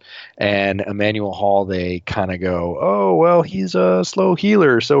doesn't. And Emmanuel Hall, they kind of go, oh, well, he's a slow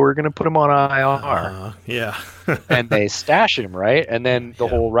healer, so we're going to put him on IR. Yeah. And they stash him, right? And then the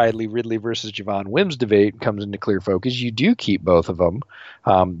whole Riley Ridley versus Javon Wims debate comes into clear focus. You do keep both of them.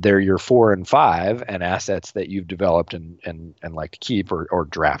 They're your 4 and 5 and assets that you've developed and like to keep or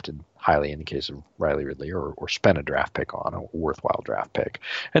drafted highly in the case of Riley Ridley or spend a draft pick on a worthwhile draft pick.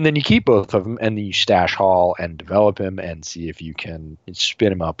 And then you keep both of them and then you stash Hall and develop him and see if you can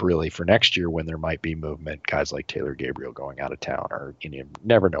spin him up really for next year when there might be movement, guys like Taylor Gabriel going out of town, or you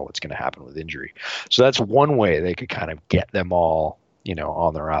never know what's going to happen with injury. So that's one way they could kind of get them all,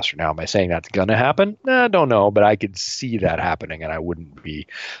 on the roster. Now, am I saying that's going to happen? I don't know, but I could see that happening and I wouldn't be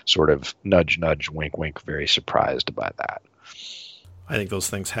sort of nudge, nudge, wink, wink, very surprised by that. I think those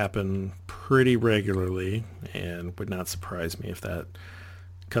things happen pretty regularly and would not surprise me if that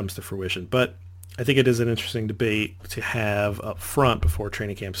comes to fruition. But I think it is an interesting debate to have up front before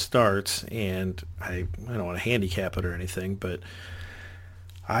training camp starts, and I don't want to handicap it or anything, but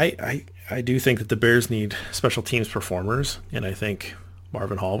I do think that the Bears need special teams performers, and I think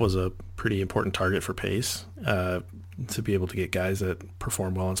Marvin Hall was a pretty important target for Pace to be able to get guys that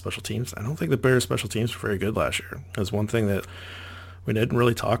perform well on special teams. I don't think the Bears' special teams were very good last year. That's one thing that we didn't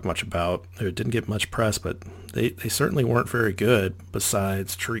really talk much about. It didn't get much press, but they certainly weren't very good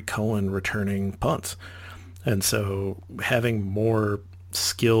besides Tariq Cohen returning punts. And so having more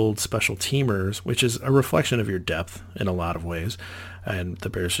skilled special teamers, which is a reflection of your depth in a lot of ways, and the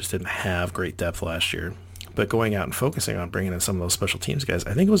Bears just didn't have great depth last year. But going out and focusing on bringing in some of those special teams guys,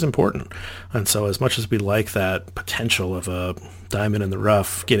 I think it was important. And so as much as we like that potential of a diamond in the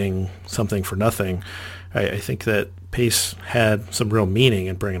rough getting something for nothing, I think that Pace had some real meaning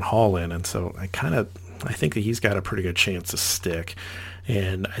in bringing Hall in. And so I think that he's got a pretty good chance to stick.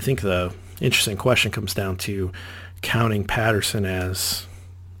 And I think the interesting question comes down to counting Patterson as,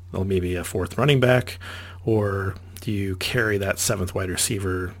 well, maybe a fourth running back, or do you carry that seventh wide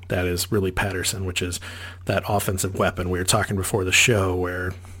receiver that is really Patterson, which is that offensive weapon we were talking before the show,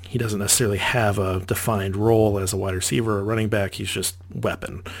 where he doesn't necessarily have a defined role as a wide receiver or running back. He's just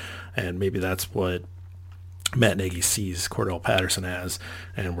weapon. And maybe that's what Matt Nagy sees Cordell Patterson as,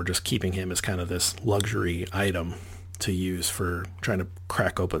 and we're just keeping him as kind of this luxury item to use for trying to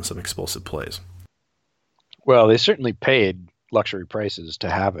crack open some explosive plays. Well, they certainly paid luxury prices to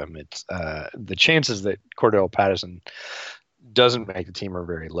have him. It's the chances that Cordell Patterson doesn't make the team are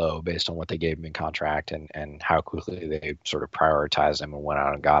very low based on what they gave him in contract and how quickly they sort of prioritized him and went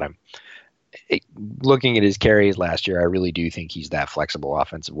out and got him. Looking at his carries last year, I really do think he's that flexible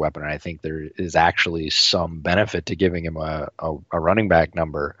offensive weapon. And I think there is actually some benefit to giving him a running back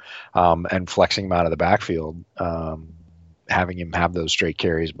number and flexing him out of the backfield, having him have those straight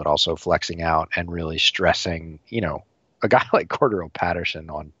carries, but also flexing out and really stressing, a guy like Cordell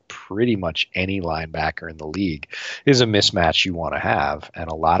Patterson on pretty much any linebacker in the league is a mismatch you want to have. And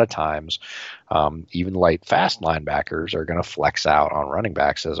a lot of times, even light, fast linebackers are going to flex out on running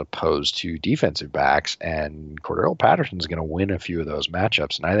backs as opposed to defensive backs. And Cordell Patterson is going to win a few of those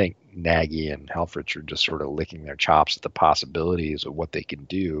matchups. And I think Nagy and Helfrich are just sort of licking their chops at the possibilities of what they can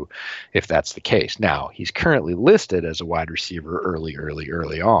do if that's the case. Now, he's currently listed as a wide receiver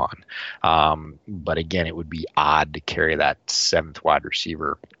early on. But again, it would be odd to carry that seventh wide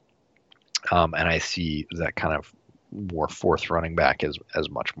receiver. And I see that kind of more fourth running back as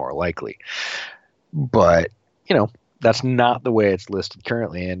much more likely. But, that's not the way it's listed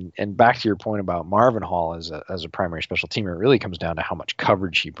currently. And back to your point about Marvin Hall as a primary special teamer, it really comes down to how much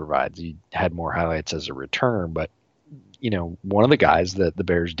coverage he provides. He had more highlights as a returner, but one of the guys that the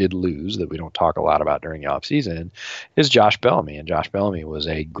Bears did lose that we don't talk a lot about during the offseason is Josh Bellamy. And Josh Bellamy was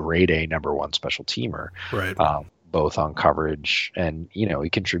a grade A number one special teamer. Right. both on coverage, and he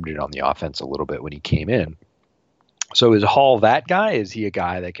contributed on the offense a little bit when he came in. So is Hall that guy? Is he a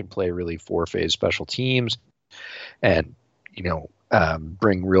guy that can play really four-phase special teams and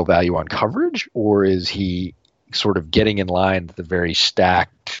bring real value on coverage, or is he sort of getting in line with the very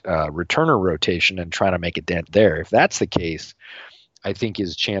stacked returner rotation and trying to make a dent there? If that's the case, I think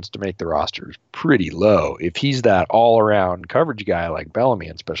his chance to make the roster is pretty low. If he's that all-around coverage guy like Bellamy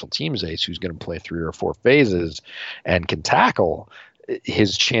and special teams ace who's going to play 3 or 4 phases and can tackle,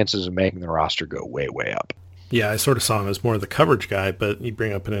 his chances of making the roster go way, way up. Yeah, I sort of saw him as more of the coverage guy, but you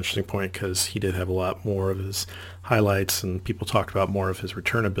bring up an interesting point because he did have a lot more of his highlights and people talked about more of his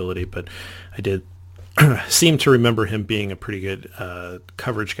return ability, but I did seem to remember him being a pretty good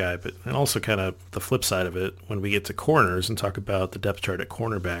coverage guy, and also kind of the flip side of it, when we get to corners and talk about the depth chart at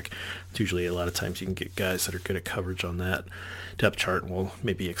cornerback, it's usually a lot of times you can get guys that are good at coverage on that depth chart, and we'll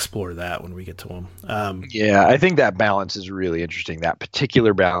maybe explore that when we get to them. Yeah, I think that balance is really interesting, that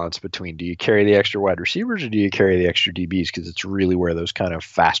particular balance between do you carry the extra wide receivers or do you carry the extra DBs, because it's really where those kind of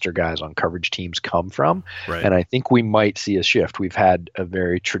faster guys on coverage teams come from. Right. And I think we might see a shift. We've had a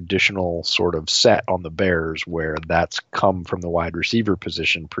very traditional sort of set on the Bears where that's come from the wide receiver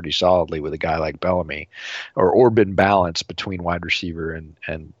position pretty solidly with a guy like Bellamy, or been balanced between wide receiver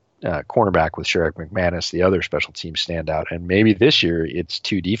and cornerback with Sherrick McManus, the other special team standout. And maybe this year it's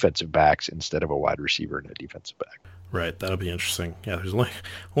 2 defensive backs instead of a wide receiver and a defensive back. Right, that'll be interesting. Yeah, there's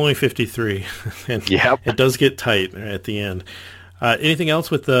only 53, and yep. It does get tight at the end. Anything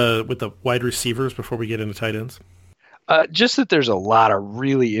else with the wide receivers before we get into tight ends? Just that there's a lot of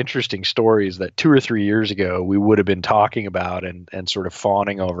really interesting stories that 2 or 3 years ago we would have been talking about and sort of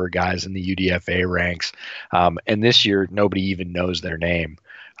fawning over guys in the UDFA ranks. And this year, nobody even knows their name.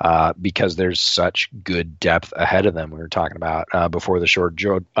 Because there's such good depth ahead of them. We were talking about before the short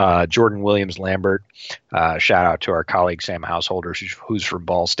Jordan Williams-Lambert. Shout out to our colleague Sam Householder, who's from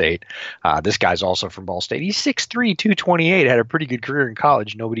Ball State. This guy's also from Ball State. He's 6'3", 228, had a pretty good career in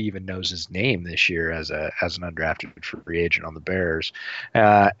college. Nobody even knows his name this year as an undrafted free agent on the Bears.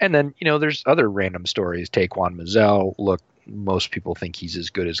 And then, there's other random stories. Taquan Mizzell, look, most people think he's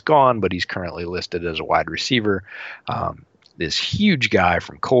as good as gone, but he's currently listed as a wide receiver. This huge guy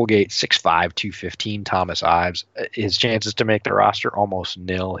from Colgate, 6'5", 215, Thomas Ives. His chances to make the roster almost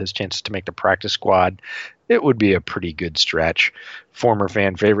nil. His chances to make the practice squad, it would be a pretty good stretch. Former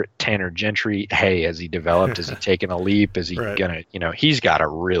fan favorite Tanner Gentry. Hey, has he developed? Has he taken a leap? Is he right. gonna? He's got a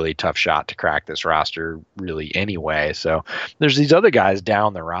really tough shot to crack this roster, really anyway. So there's these other guys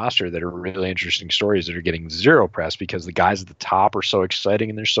down the roster that are really interesting stories that are getting zero press because the guys at the top are so exciting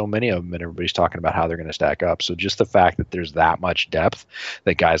and there's so many of them, and everybody's talking about how they're going to stack up. So just the fact that there's that much depth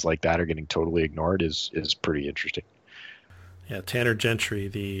that guys like that are getting totally ignored is pretty interesting. Yeah, Tanner Gentry,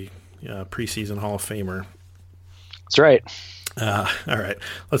 the preseason Hall of Famer. That's right. All right,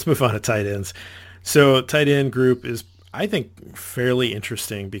 let's move on to tight ends. So tight end group is, I think, fairly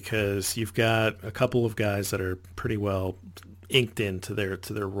interesting because you've got a couple of guys that are pretty well inked into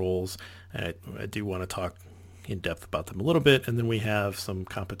their roles. And I do want to talk in depth about them a little bit, and then we have some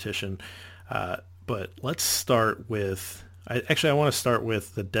competition. But let's start with I want to start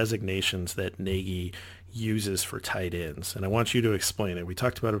with the designations that Nagy uses for tight ends, and I want you to explain it. We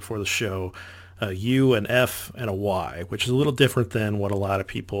talked about it before the show. U, an F, and a Y, which is a little different than what a lot of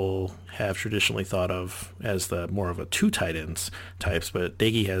people have traditionally thought of as the more of a 2 tight ends types, but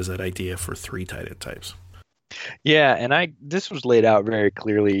Nagy has that idea for 3 tight end types. Yeah, and this was laid out very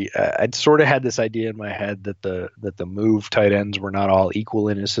clearly. I'd sort of had this idea in my head that the move tight ends were not all equal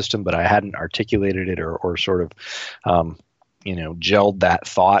in his system, but I hadn't articulated it or sort of gelled that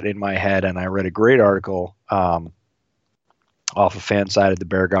thought in my head. And I read a great article off of Fanside at the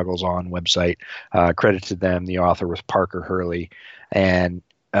Bear Goggles On website. Credit to them. The author was Parker Hurley, and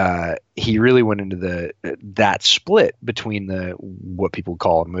he really went into that split between what people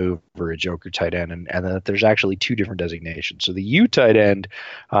call a move or a joker tight end, and that there's actually 2 different designations. So the U tight end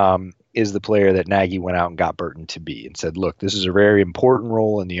is the player that Nagy went out and got Burton to be and said, look, this is a very important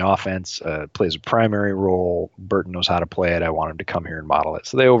role in the offense, plays a primary role. Burton knows how to play it. I want him to come here and model it.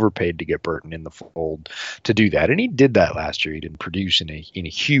 So they overpaid to get Burton in the fold to do that. And he did that last year. He didn't produce in a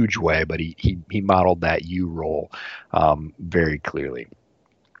huge way, but he modeled that U role very clearly.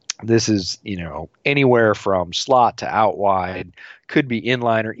 This is, anywhere from slot to out wide, could be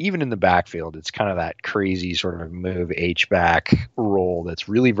inline or even in the backfield. It's kind of that crazy sort of move H-back role that's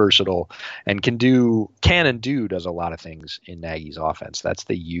really versatile and does a lot of things in Nagy's offense. That's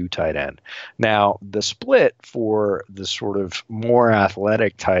the U tight end. Now, the split for the sort of more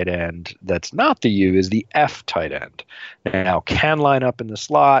athletic tight end that's not the U is the F tight end. Now, can line up in the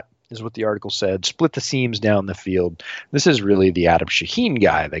slot, is what the article said. Split the seams down the field. This is really the Adam Shaheen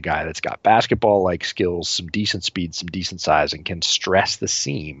guy, the guy that's got basketball-like skills, some decent speed, some decent size, and can stress the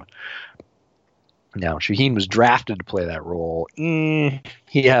seam. Now, Shaheen was drafted to play that role. He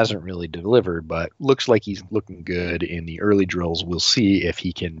hasn't really delivered, but looks like he's looking good in the early drills. We'll see if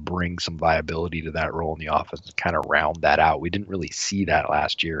he can bring some viability to that role in the offense and kind of round that out. We didn't really see that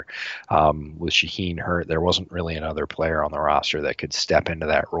last year with Shaheen hurt. There wasn't really another player on the roster that could step into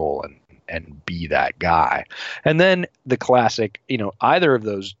that role and be that guy. And then the classic, either of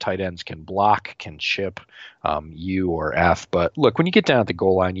those tight ends can block, can chip, U or F. But look, when you get down at the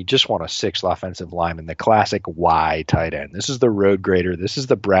goal line, you just want a sixth offensive lineman, the classic Y tight end. This is the road grader. This is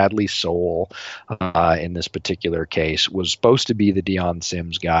the Bradley Soul in this particular case. Was supposed to be the Deion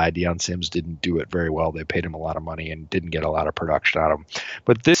Sims guy. Deion Sims didn't do it very well. They paid him a lot of money and didn't get a lot of production out of him.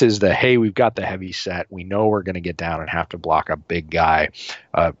 But this is hey, we've got the heavy set. We know we're going to get down and have to block a big guy,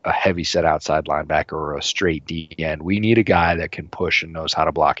 a heavy set outside linebacker or a straight D end. We need a guy that can push and knows how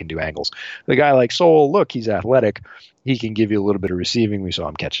to block and do angles. The guy like Soul, look, he's athletic. He can give you a little bit of receiving. We saw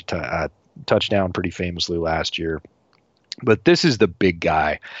him catch a touchdown pretty famously last year. But this is the big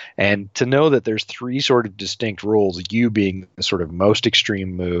guy. And to know that there's three sort of distinct roles, U being the sort of most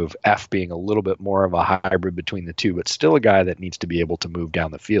extreme move, F being a little bit more of a hybrid between the two, but still a guy that needs to be able to move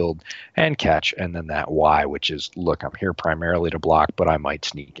down the field and catch. And then that Y, which is, look, I'm here primarily to block, but I might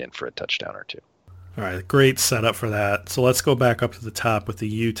sneak in for a touchdown or two. All right, great setup for that. So let's go back up to the top with the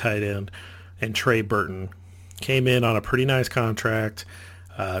U tight end. And Trey Burton came in on a pretty nice contract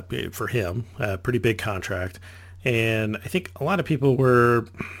for him, a pretty big contract. And I think a lot of people were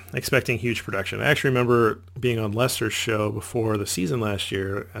expecting huge production. I actually remember being on Lester's show before the season last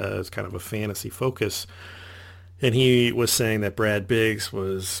year as kind of a fantasy focus. And he was saying that Brad Biggs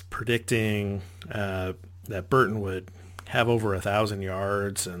was predicting that Burton would have over 1,000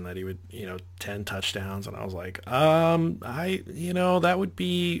 yards and that he would, 10 touchdowns. And I was like, that would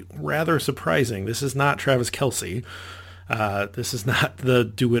be rather surprising. This is not Travis Kelce. This is not the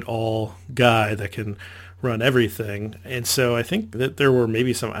do-it-all guy that can run everything. And so I think that there were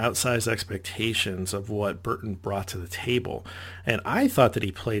maybe some outsized expectations of what Burton brought to the table. And I thought that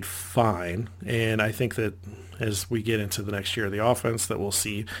he played fine. And I think that as we get into the next year of the offense, that we'll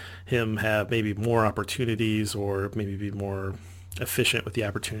see him have maybe more opportunities or maybe be more efficient with the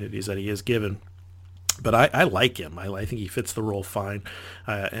opportunities that he is given. But I like him. I think he fits the role fine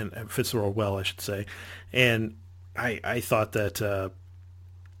and fits the role well, I should say. And I thought that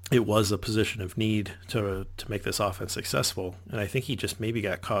it was a position of need to make this offense successful. And I think he just maybe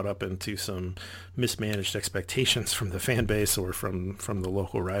got caught up into some mismanaged expectations from the fan base or from the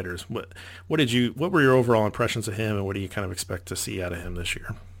local writers. What were your overall impressions of him, and what do you kind of expect to see out of him this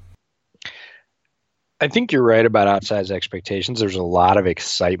year? I think you're right about outsized expectations. There's a lot of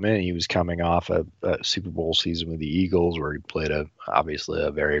excitement. He was coming off a Super Bowl season with the Eagles where he played obviously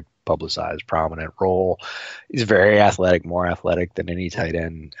a very publicized, prominent role. He's very athletic, more athletic than any tight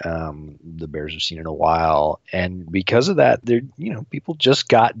end the Bears have seen in a while. And because of that, people just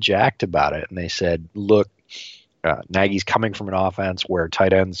got jacked about it. And they said, look, Nagy's coming from an offense where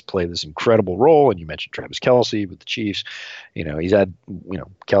tight ends play this incredible role. And you mentioned Travis Kelce with the Chiefs. He's had,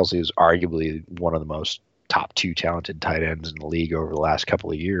 Kelce is arguably one of the most top two talented tight ends in the league over the last couple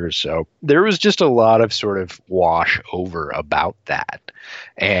of years. So there was just a lot of sort of wash over about that.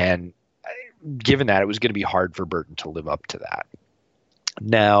 And given that, it was going to be hard for Burton to live up to that.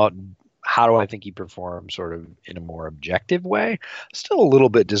 Now, how do I think he performed sort of in a more objective way? Still a little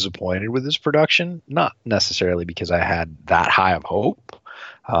bit disappointed with his production, not necessarily because I had that high of hope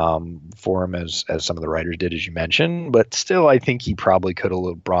for him as some of the writers did, as you mentioned, but still I think he probably could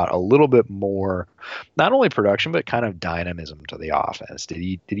have brought a little bit more, not only production, but kind of dynamism to the offense. Did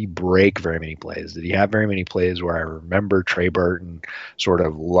he break very many plays? Did he have very many plays where I remember Trey Burton sort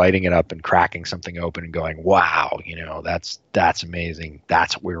of lighting it up and cracking something open and going, wow, that's amazing.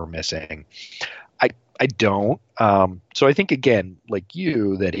 That's what we were missing. I don't. So I think, again, like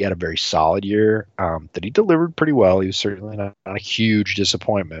you, that he had a very solid year, that he delivered pretty well. He was certainly not a huge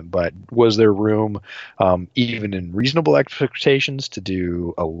disappointment, but was there room, even in reasonable expectations, to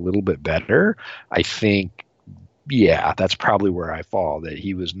do a little bit better? I think, yeah, that's probably where I fall, that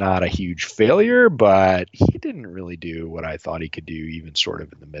he was not a huge failure, but he didn't really do what I thought he could do, even sort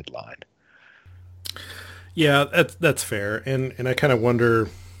of in the midline. Yeah, that's fair. And I kind of wonder,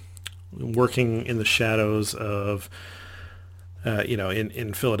 working in the shadows of,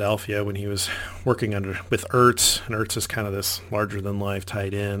 in Philadelphia when he was working with Ertz, and Ertz is kind of this larger-than-life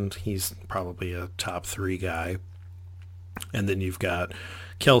tight end. He's probably a top 3 guy. And then you've got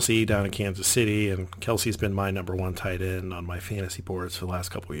Kelsey down in Kansas City, and Kelsey's been my number one tight end on my fantasy boards for the last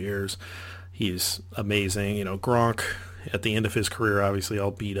couple of years. He's amazing. Gronk at the end of his career, obviously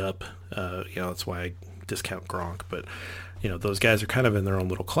all beat up. That's why I discount Gronk. But, those guys are kind of in their own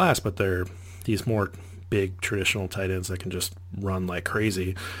little class, but they're these more big traditional tight ends that can just run like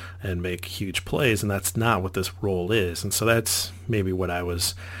crazy and make huge plays, and that's not what this role is. And so that's maybe what I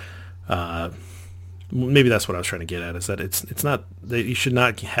was maybe that's what I was trying to get at, is that it's not that you should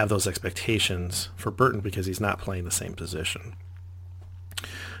not have those expectations for Burton because he's not playing the same position.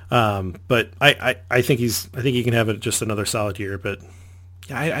 But I think he can have just another solid year, but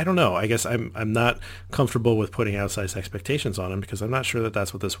I don't know. I guess I'm not comfortable with putting outsized expectations on him because I'm not sure that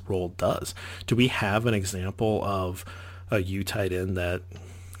that's what this role does. Do we have an example of a U tight end that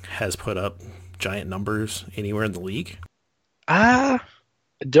has put up giant numbers anywhere in the league?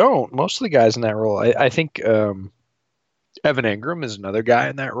 Don't. Most of the guys in that role, I think Evan Engram is another guy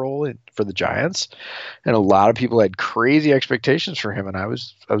in that role for the Giants, and a lot of people had crazy expectations for him, and I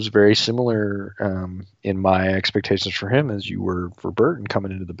was very similar in my expectations for him as you were for Burton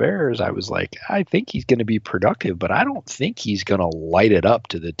coming into the Bears. I was like, I think he's going to be productive, but I don't think he's going to light it up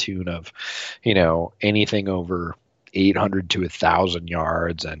to the tune of, anything over 800 to 1,000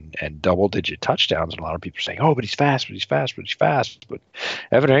 yards and double-digit touchdowns. And a lot of people are saying, oh, but he's fast, but he's fast, but he's fast. But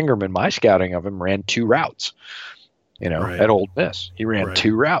Evan Engram, in my scouting of him, ran 2 routes. Right. At Ole Miss, he ran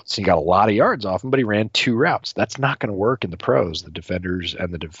 2 routes. He got a lot of yards off him, but he ran 2 routes. That's not going to work in the pros. The defenders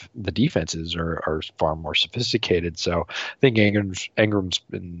and the defenses are far more sophisticated. So I think Engram's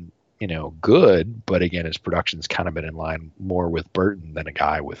been good, but again, his production's kind of been in line more with Burton than a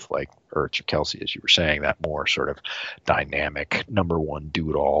guy with like Ertz or Kelsey, as you were saying, that more sort of dynamic number one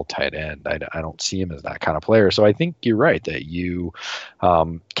do-it-all tight end. I don't see him as that kind of player. So I think you're right that you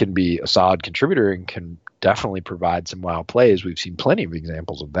can be a solid contributor and can definitely provide some wild plays. We've seen plenty of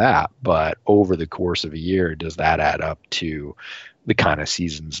examples of that, but over the course of a year, does that add up to the kind of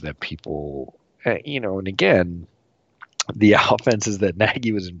seasons that people, and again, the offenses that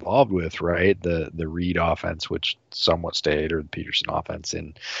Nagy was involved with, right? The Reed offense, which somewhat stayed, or the Peterson offense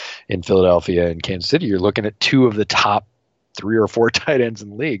in Philadelphia and Kansas City, you're looking at 2 of the top 3 or 4 tight ends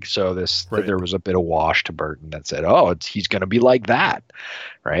in the league. So there was a bit of wash to Burton that said, oh, he's going to be like that,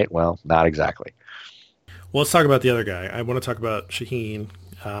 right? Well, not exactly. Well, let's talk about the other guy. I want to talk about Shaheen,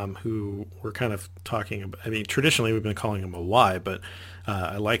 who we're kind of talking about. I mean, traditionally we've been calling him a Y, but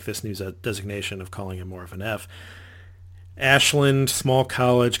I like this new designation of calling him more of an F. Ashland, small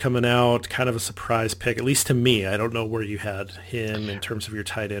college, coming out, kind of a surprise pick, at least to me. I don't know where you had him in terms of your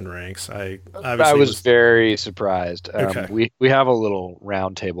tight end ranks. I was very surprised. Okay. We have a little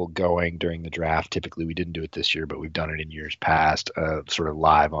roundtable going during the draft. Typically, we didn't do it this year, but we've done it in years past, sort of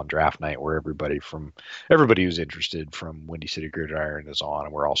live on draft night, where everybody who's interested from Windy City Gridiron is on,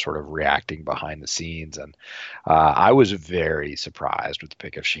 and we're all sort of reacting behind the scenes. And I was very surprised with the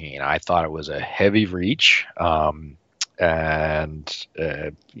pick of Shaheen. I thought it was a heavy reach. And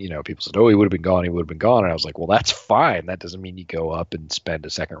people said, oh, he would have been gone. And I was like, well, that's fine. That doesn't mean you go up and spend a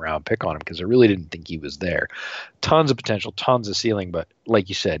second round pick on him, because I really didn't think he was there. Tons of potential, tons of ceiling. But like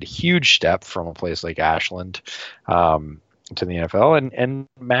you said, huge step from a place like Ashland to the NFL, and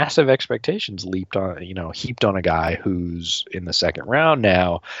massive expectations heaped on a guy who's in the second round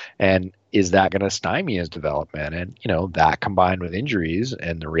now. And is that going to stymie his development? And, that combined with injuries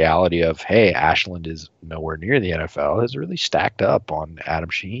and the reality of, hey, Ashland is nowhere near the NFL, has really stacked up on Adam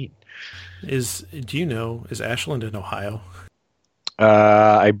Shaheen. Is Ashland in Ohio?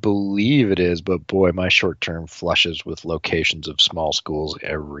 I believe it is, but boy, my short term flushes with locations of small schools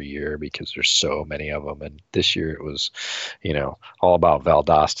every year because there's so many of them. And this year it was, all about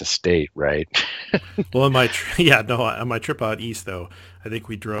Valdosta State, right? Well, on my trip out east, though, I think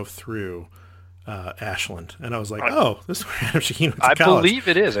we drove through Ashland, and I was like, "Oh, this is where Adam Shaheen went to college." I believe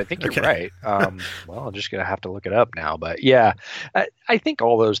it is. I think you're right. Well, I'm just gonna have to look it up now, but yeah, I think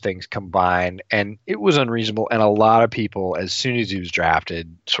all those things combined, and it was unreasonable. And a lot of people, as soon as he was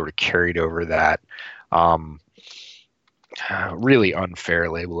drafted, sort of carried over that really unfair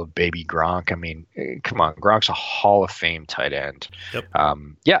label of baby Gronk. I mean, come on, Gronk's a Hall of Fame tight end. Yep.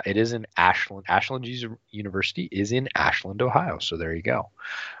 Yeah, it is in Ashland. Ashland University is in Ashland, Ohio. So there you go.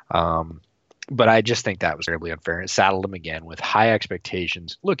 But I just think that was terribly unfair. It saddled him again with high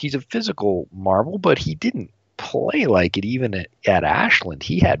expectations. Look, he's a physical marvel, but he didn't play like it even at Ashland.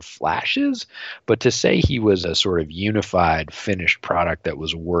 He had flashes, but to say he was a sort of unified finished product that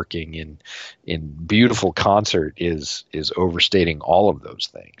was working in beautiful concert is overstating all of those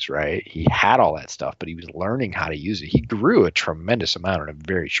things, right? He had all that stuff, but he was learning how to use it. He grew a tremendous amount in a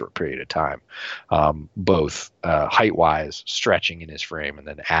very short period of time, both height-wise, stretching in his frame, and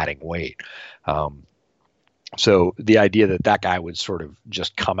then adding weight. So the idea that guy would sort of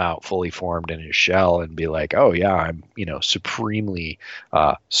just come out fully formed in his shell and be like, oh yeah, I'm, supremely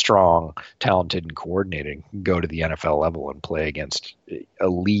strong, talented, and coordinated, go to the NFL level and play against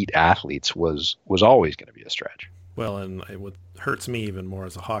elite athletes was always going to be a stretch. Well, and what hurts me even more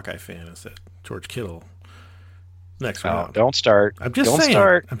as a Hawkeye fan is that George Kittle next round. Don't start. I'm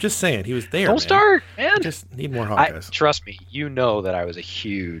just saying he was there. Don't start, man. I just need more Hawkeyes. Trust me, that I was a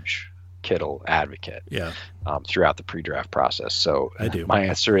huge Kittle advocate throughout the pre-draft process. So I do. My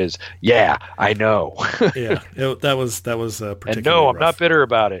answer is, yeah, I know. That was particularly and no, I'm rough. not bitter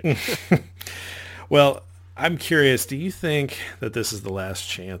about it. Well, I'm curious, do you think that this is the last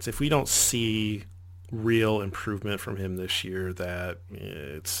chance? If we don't see real improvement from him this year, that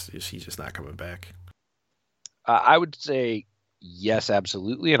he's just not coming back? I would say yes,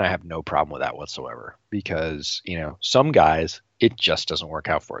 absolutely, and I have no problem with that whatsoever because, some guys, it just doesn't work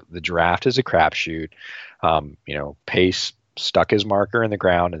out for it. The draft is a crapshoot. Pace stuck his marker in the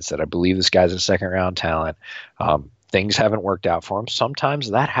ground and said, I believe this guy's a second-round talent. Things haven't worked out for him.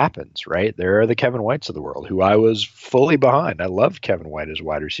 Sometimes that happens, right? There are the Kevin Whites of the world, who I was fully behind. I loved Kevin White as a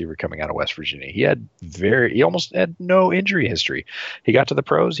wide receiver coming out of West Virginia. He almost had no injury history. He got to the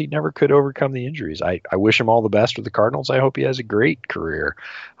pros. He never could overcome the injuries. I wish him all the best with the Cardinals. I hope he has a great career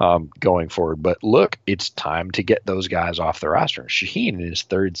going forward. But look, it's time to get those guys off the roster. Shaheen, in his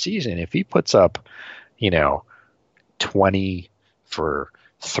third season, if he puts up, 20 for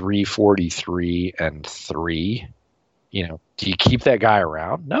 343 and 3, do you keep that guy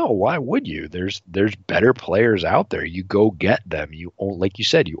around? No, why would you? There's better players out there. You go get them. Like you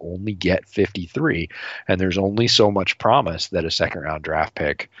said, you only get 53, and there's only so much promise that a second-round draft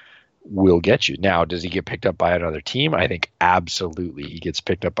pick will get you. Now, does he get picked up by another team? I think absolutely he gets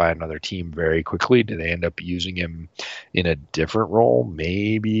picked up by another team very quickly. Do they end up using him in a different role?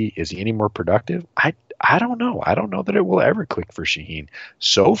 Maybe. Is he any more productive? I don't know. I don't know that it will ever click for Shaheen.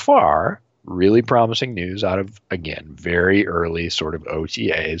 So far, really promising news out of, again, very early sort of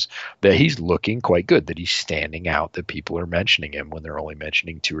OTAs that he's looking quite good, that he's standing out, that people are mentioning him when they're only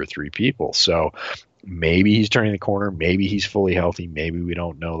mentioning 2 or 3 people. So maybe he's turning the corner. Maybe he's fully healthy. Maybe we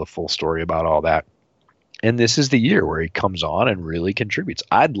don't know the full story about all that. And this is the year where he comes on and really contributes.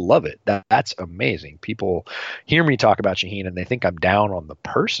 I'd love it. That's amazing. People hear me talk about Shaheen and they think I'm down on the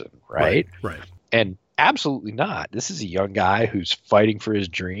person, right? Right. And absolutely not. This is a young guy who's fighting for his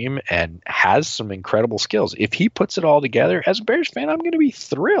dream and has some incredible skills. If he puts it all together, as a Bears fan, I'm going to be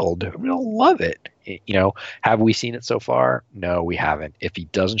thrilled. I'm going to love it. Have we seen it so far? No, we haven't. If he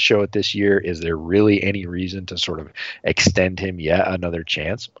doesn't show it this year, is there really any reason to sort of extend him yet another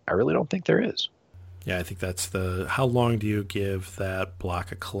chance? I really don't think there is. Yeah, I think that's how long do you give that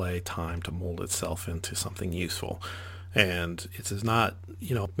block of clay time to mold itself into something useful? And it's not,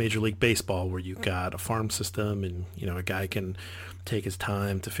 Major League Baseball where you've got a farm system and, a guy can take his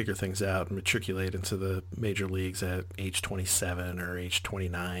time to figure things out and matriculate into the major leagues at age 27 or age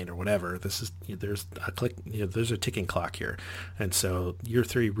 29 or whatever. There's a ticking clock here. And so year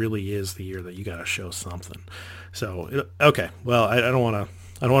 3 really is the year that you got to show something. So, okay. Well, I don't want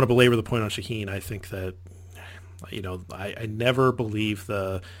to belabor the point on Shaheen. I think that, I never believe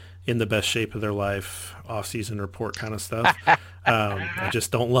in the best shape of their life off-season report kind of stuff. I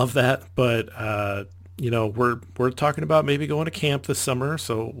just don't love that. But, we're talking about maybe going to camp this summer,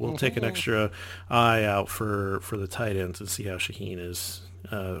 so we'll take an extra eye out for the tight ends and see how Shaheen is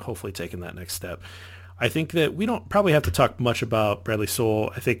hopefully taking that next step. I think that we don't probably have to talk much about Bradley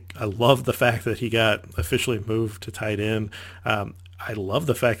Sowell. I love the fact that he got officially moved to tight end. I love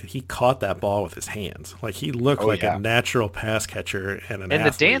the fact that he caught that ball with his hands. Like, he looked a natural pass catcher and an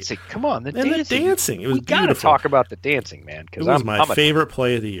athlete. The dancing. Come on, the dancing. It was we got to talk about the dancing, man. It was my favorite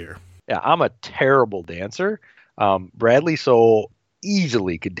play of the year. Yeah, I'm a terrible dancer. Bradley Sowell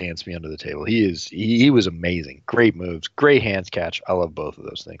easily could dance me under the table. He was amazing. Great moves, great hands catch. I love both of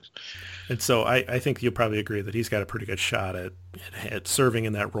those things. And so I think you'll probably agree that he's got a pretty good shot at serving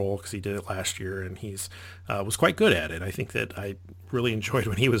in that role because he did it last year, and he's was quite good at it. I think that I really enjoyed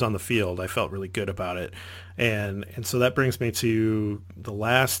when he was on the field. I felt really good about it, and so that brings me to the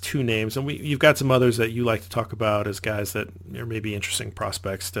last two names, and you've got some others that you like to talk about as guys that are maybe interesting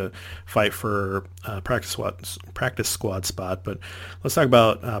prospects to fight for practice squad spot. But let's talk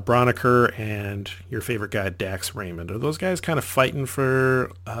about Braunecker and your favorite guy, Dax Raymond. Are those guys kind of fighting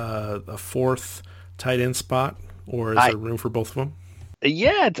for a fourth tight end spot? Or is there room for both of them?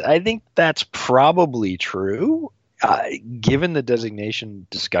 Yeah, I think that's probably true. Given the designation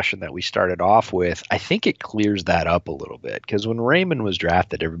discussion that we started off with, I think it clears that up a little bit. Because when Raymond was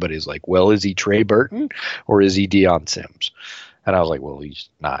drafted, everybody's like, well, is he Trey Burton or is he Deion Sims? And I was like, well, he's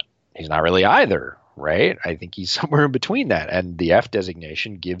not really either, right? I think he's somewhere in between that. And the F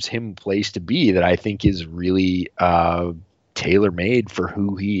designation gives him a place to be that I think is really tailor-made for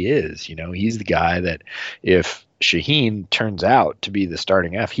who he is. He's the guy that if Shaheen turns out to be the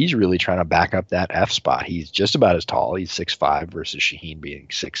starting F, he's really trying to back up that F spot. He's just about as tall. He's 6'5" versus Shaheen being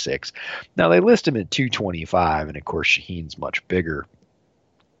 6'6". Now, they list him at 225, and of course, Shaheen's much bigger.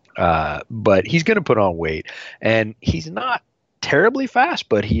 But he's going to put on weight, and he's not terribly fast,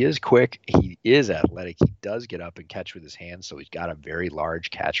 but he is quick. He is athletic. He does get up and catch with his hands, so he's got a very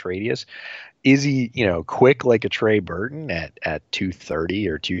large catch radius. Is he, quick like a Trey Burton at 230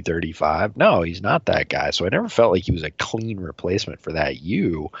 or 235? No, he's not that guy. So I never felt like he was a clean replacement for that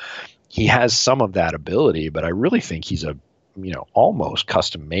U. He has some of that ability, but I really think he's a almost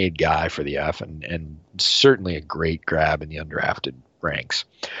custom made guy for the F, and certainly a great grab in the undrafted ranks.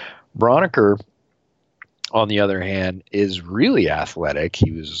 Braunecker, on the other hand, is really athletic.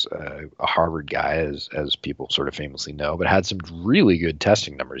 He was a Harvard guy, as people sort of famously know, but had some really good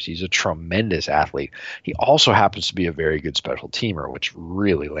testing numbers. He's a tremendous athlete. He also happens to be a very good special teamer, which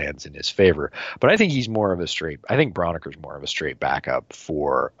really lands in his favor. But I think he's more of a straight. I think Braunecker's more of a straight backup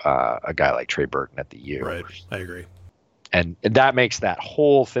for a guy like Trey Burton at the U. Right, I agree. And that makes that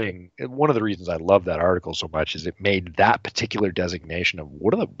whole thing, one of the reasons I love that article so much is it made that particular designation of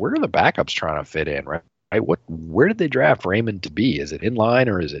where are the backups trying to fit in, right? Where did they draft Raymond to be? Is it in line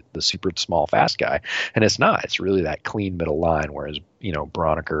or is it the super small fast guy? And it's not. It's really that clean middle line. Whereas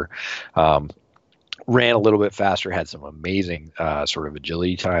Braunecker ran a little bit faster, had some amazing sort of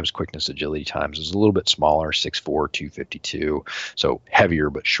agility times, quickness agility times. Was a little bit smaller, 6'4", 252, so heavier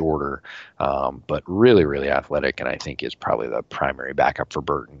but shorter, but really, really athletic, and I think is probably the primary backup for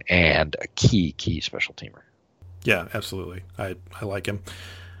Burton and a key special teamer. Yeah, absolutely. I like him.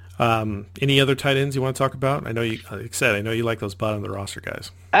 Any other tight ends you want to talk about? I know you, like I said, I know you like those bottom of the roster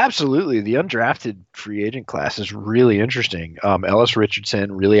guys. Absolutely. The undrafted free agent class is really interesting. Ellis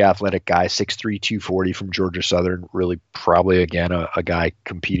Richardson, really athletic guy, 6'3", 240 from Georgia Southern, really probably, again, a guy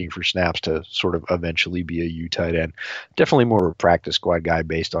competing for snaps to sort of eventually be a U tight end. Definitely more of a practice squad guy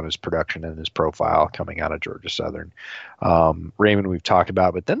based on his production and his profile coming out of Georgia Southern. Raymond we've talked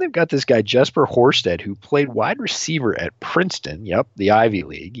about, but then they've got this guy, Jesper Horsted, who played wide receiver at Princeton, the Ivy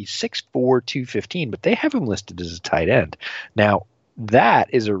League. He's 6'4", 215, but they have him listed as a tight end. Now,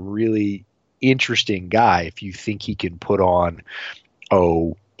 that is a really interesting guy if you think he can put on,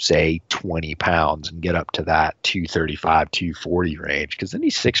 say 20 pounds and get up to that 235, 240 range, because then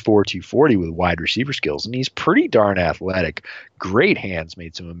he's 6'4", 240 with wide receiver skills, and he's pretty darn athletic. Great hands,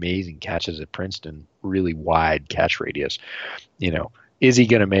 made some amazing catches at Princeton, really wide catch radius. Is he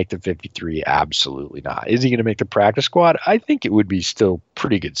going to make the 53? Absolutely not. Is he going to make the practice squad? I think it would be still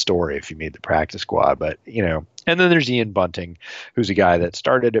pretty good story if he made the practice squad, but and then there's Ian Bunting, who's a guy that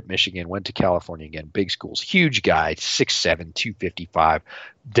started at Michigan, went to California again, big schools, huge guy, 6'7", 255,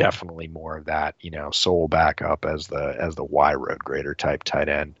 definitely more of that, sole backup as the Y road grader type tight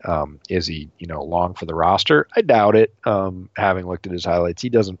end. Is he, long for the roster? I doubt it. Having looked at his highlights, he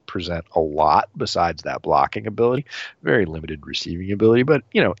doesn't present a lot besides that blocking ability, very limited receiving ability, but,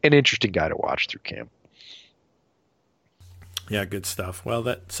 an interesting guy to watch through camp. Yeah, good stuff. Well,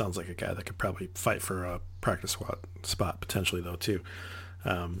 that sounds like a guy that could probably fight for a practice squad spot potentially, though, too.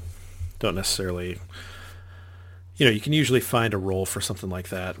 Don't necessarily, you can usually find a role for something like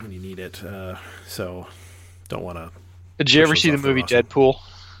that when you need it. So don't want to. Did you ever see the movie Deadpool?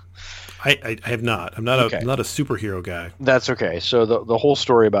 I have not. I'm not a superhero guy. That's okay. So the whole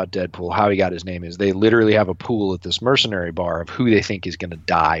story about Deadpool, how he got his name, is they literally have a pool at this mercenary bar of who they think is going to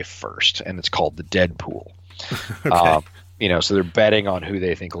die first, and it's called the Deadpool. Okay. So they're betting on who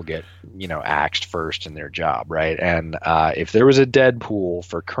they think will get, axed first in their job, right? And if there was a dead pool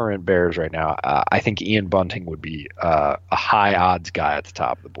for current Bears right now, I think Ian Bunting would be a high odds guy at the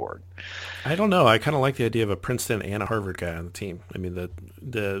top of the board. I don't know. I kind of like the idea of a Princeton and a Harvard guy on the team. I mean,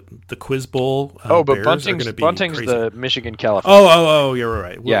 the Quiz Bowl. But Bears Bunting's are be Bunting's crazy. The Michigan California. Oh, you're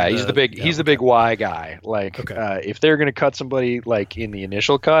right. Yeah, he's the big Y guy. Like, okay. If they're going to cut somebody like in the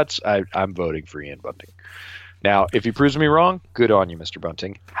initial cuts, I'm voting for Ian Bunting. Now, if he proves me wrong, good on you, Mr.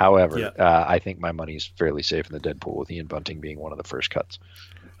 Bunting. However, I think my money's fairly safe in the dead pool with Ian Bunting being one of the first cuts.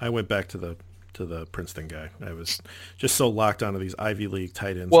 I went back to the Princeton guy. I was just so locked onto these Ivy League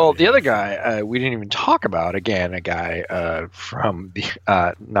tight ends. Well, the other guy we didn't even talk about, again, a guy from the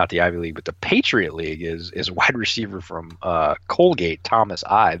not the Ivy League, but the Patriot League is a wide receiver from Colgate, Thomas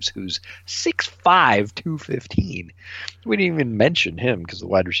Ives, who's 6'5", 215. We didn't even mention him because the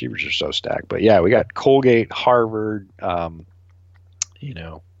wide receivers are so stacked. But yeah, we got Colgate, Harvard, all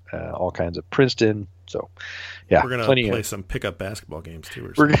kinds of Princeton. So, yeah, we're gonna play some pickup basketball games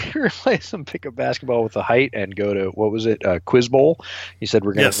too. We're gonna play some pickup basketball with the height and go to what was it? Quiz Bowl. You said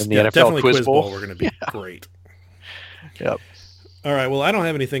we're gonna win the NFL Quiz Bowl. We're gonna be great. Yep. All right. Well, I don't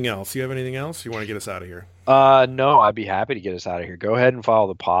have anything else. You have anything else? You want to get us out of here? No, I'd be happy to get us out of here. Go ahead and follow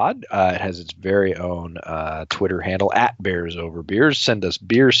the pod. It has its very own Twitter handle at Bears Over Beers. Send us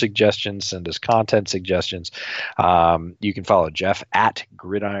beer suggestions. Send us content suggestions. You can follow Jeff at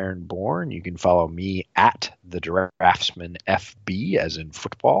GridironBorn. You can follow me at the Draftsman FB, as in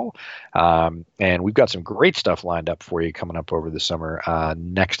football. And we've got some great stuff lined up for you coming up over the summer.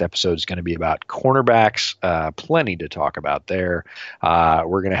 Next episode is going to be about cornerbacks. Plenty to talk about there.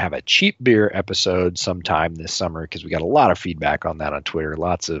 We're going to have a cheap beer episode sometime this summer because we got a lot of feedback on that on Twitter.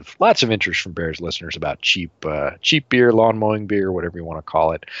 Lots of interest from Bears listeners about cheap beer, lawn mowing beer, whatever you want to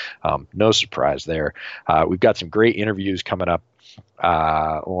call it. No surprise there. We've got some great interviews coming up.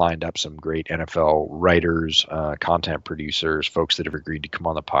 Lined up some great NFL writers, content producers, folks that have agreed to come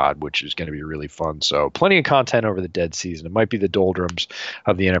on the pod, which is going to be really fun. So plenty of content over the dead season. It might be the doldrums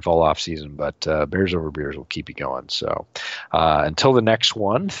of the NFL offseason, but Bears Over Beers will keep you going. So until the next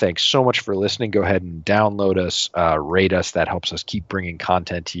one, thanks so much for listening. Go ahead and download us, rate us. That helps us keep bringing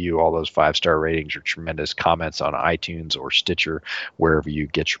content to you. All those 5-star ratings are tremendous. Comments on iTunes or Stitcher, wherever you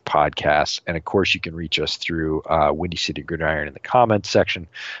get your podcasts. And of course, you can reach us through Windy City Gridiron in the comments section.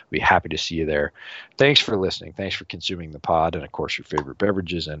 We'll be happy to see you there. Thanks for listening. Thanks for consuming the pod, and of course your favorite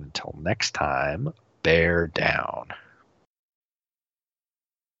beverages. And until next time, bear down.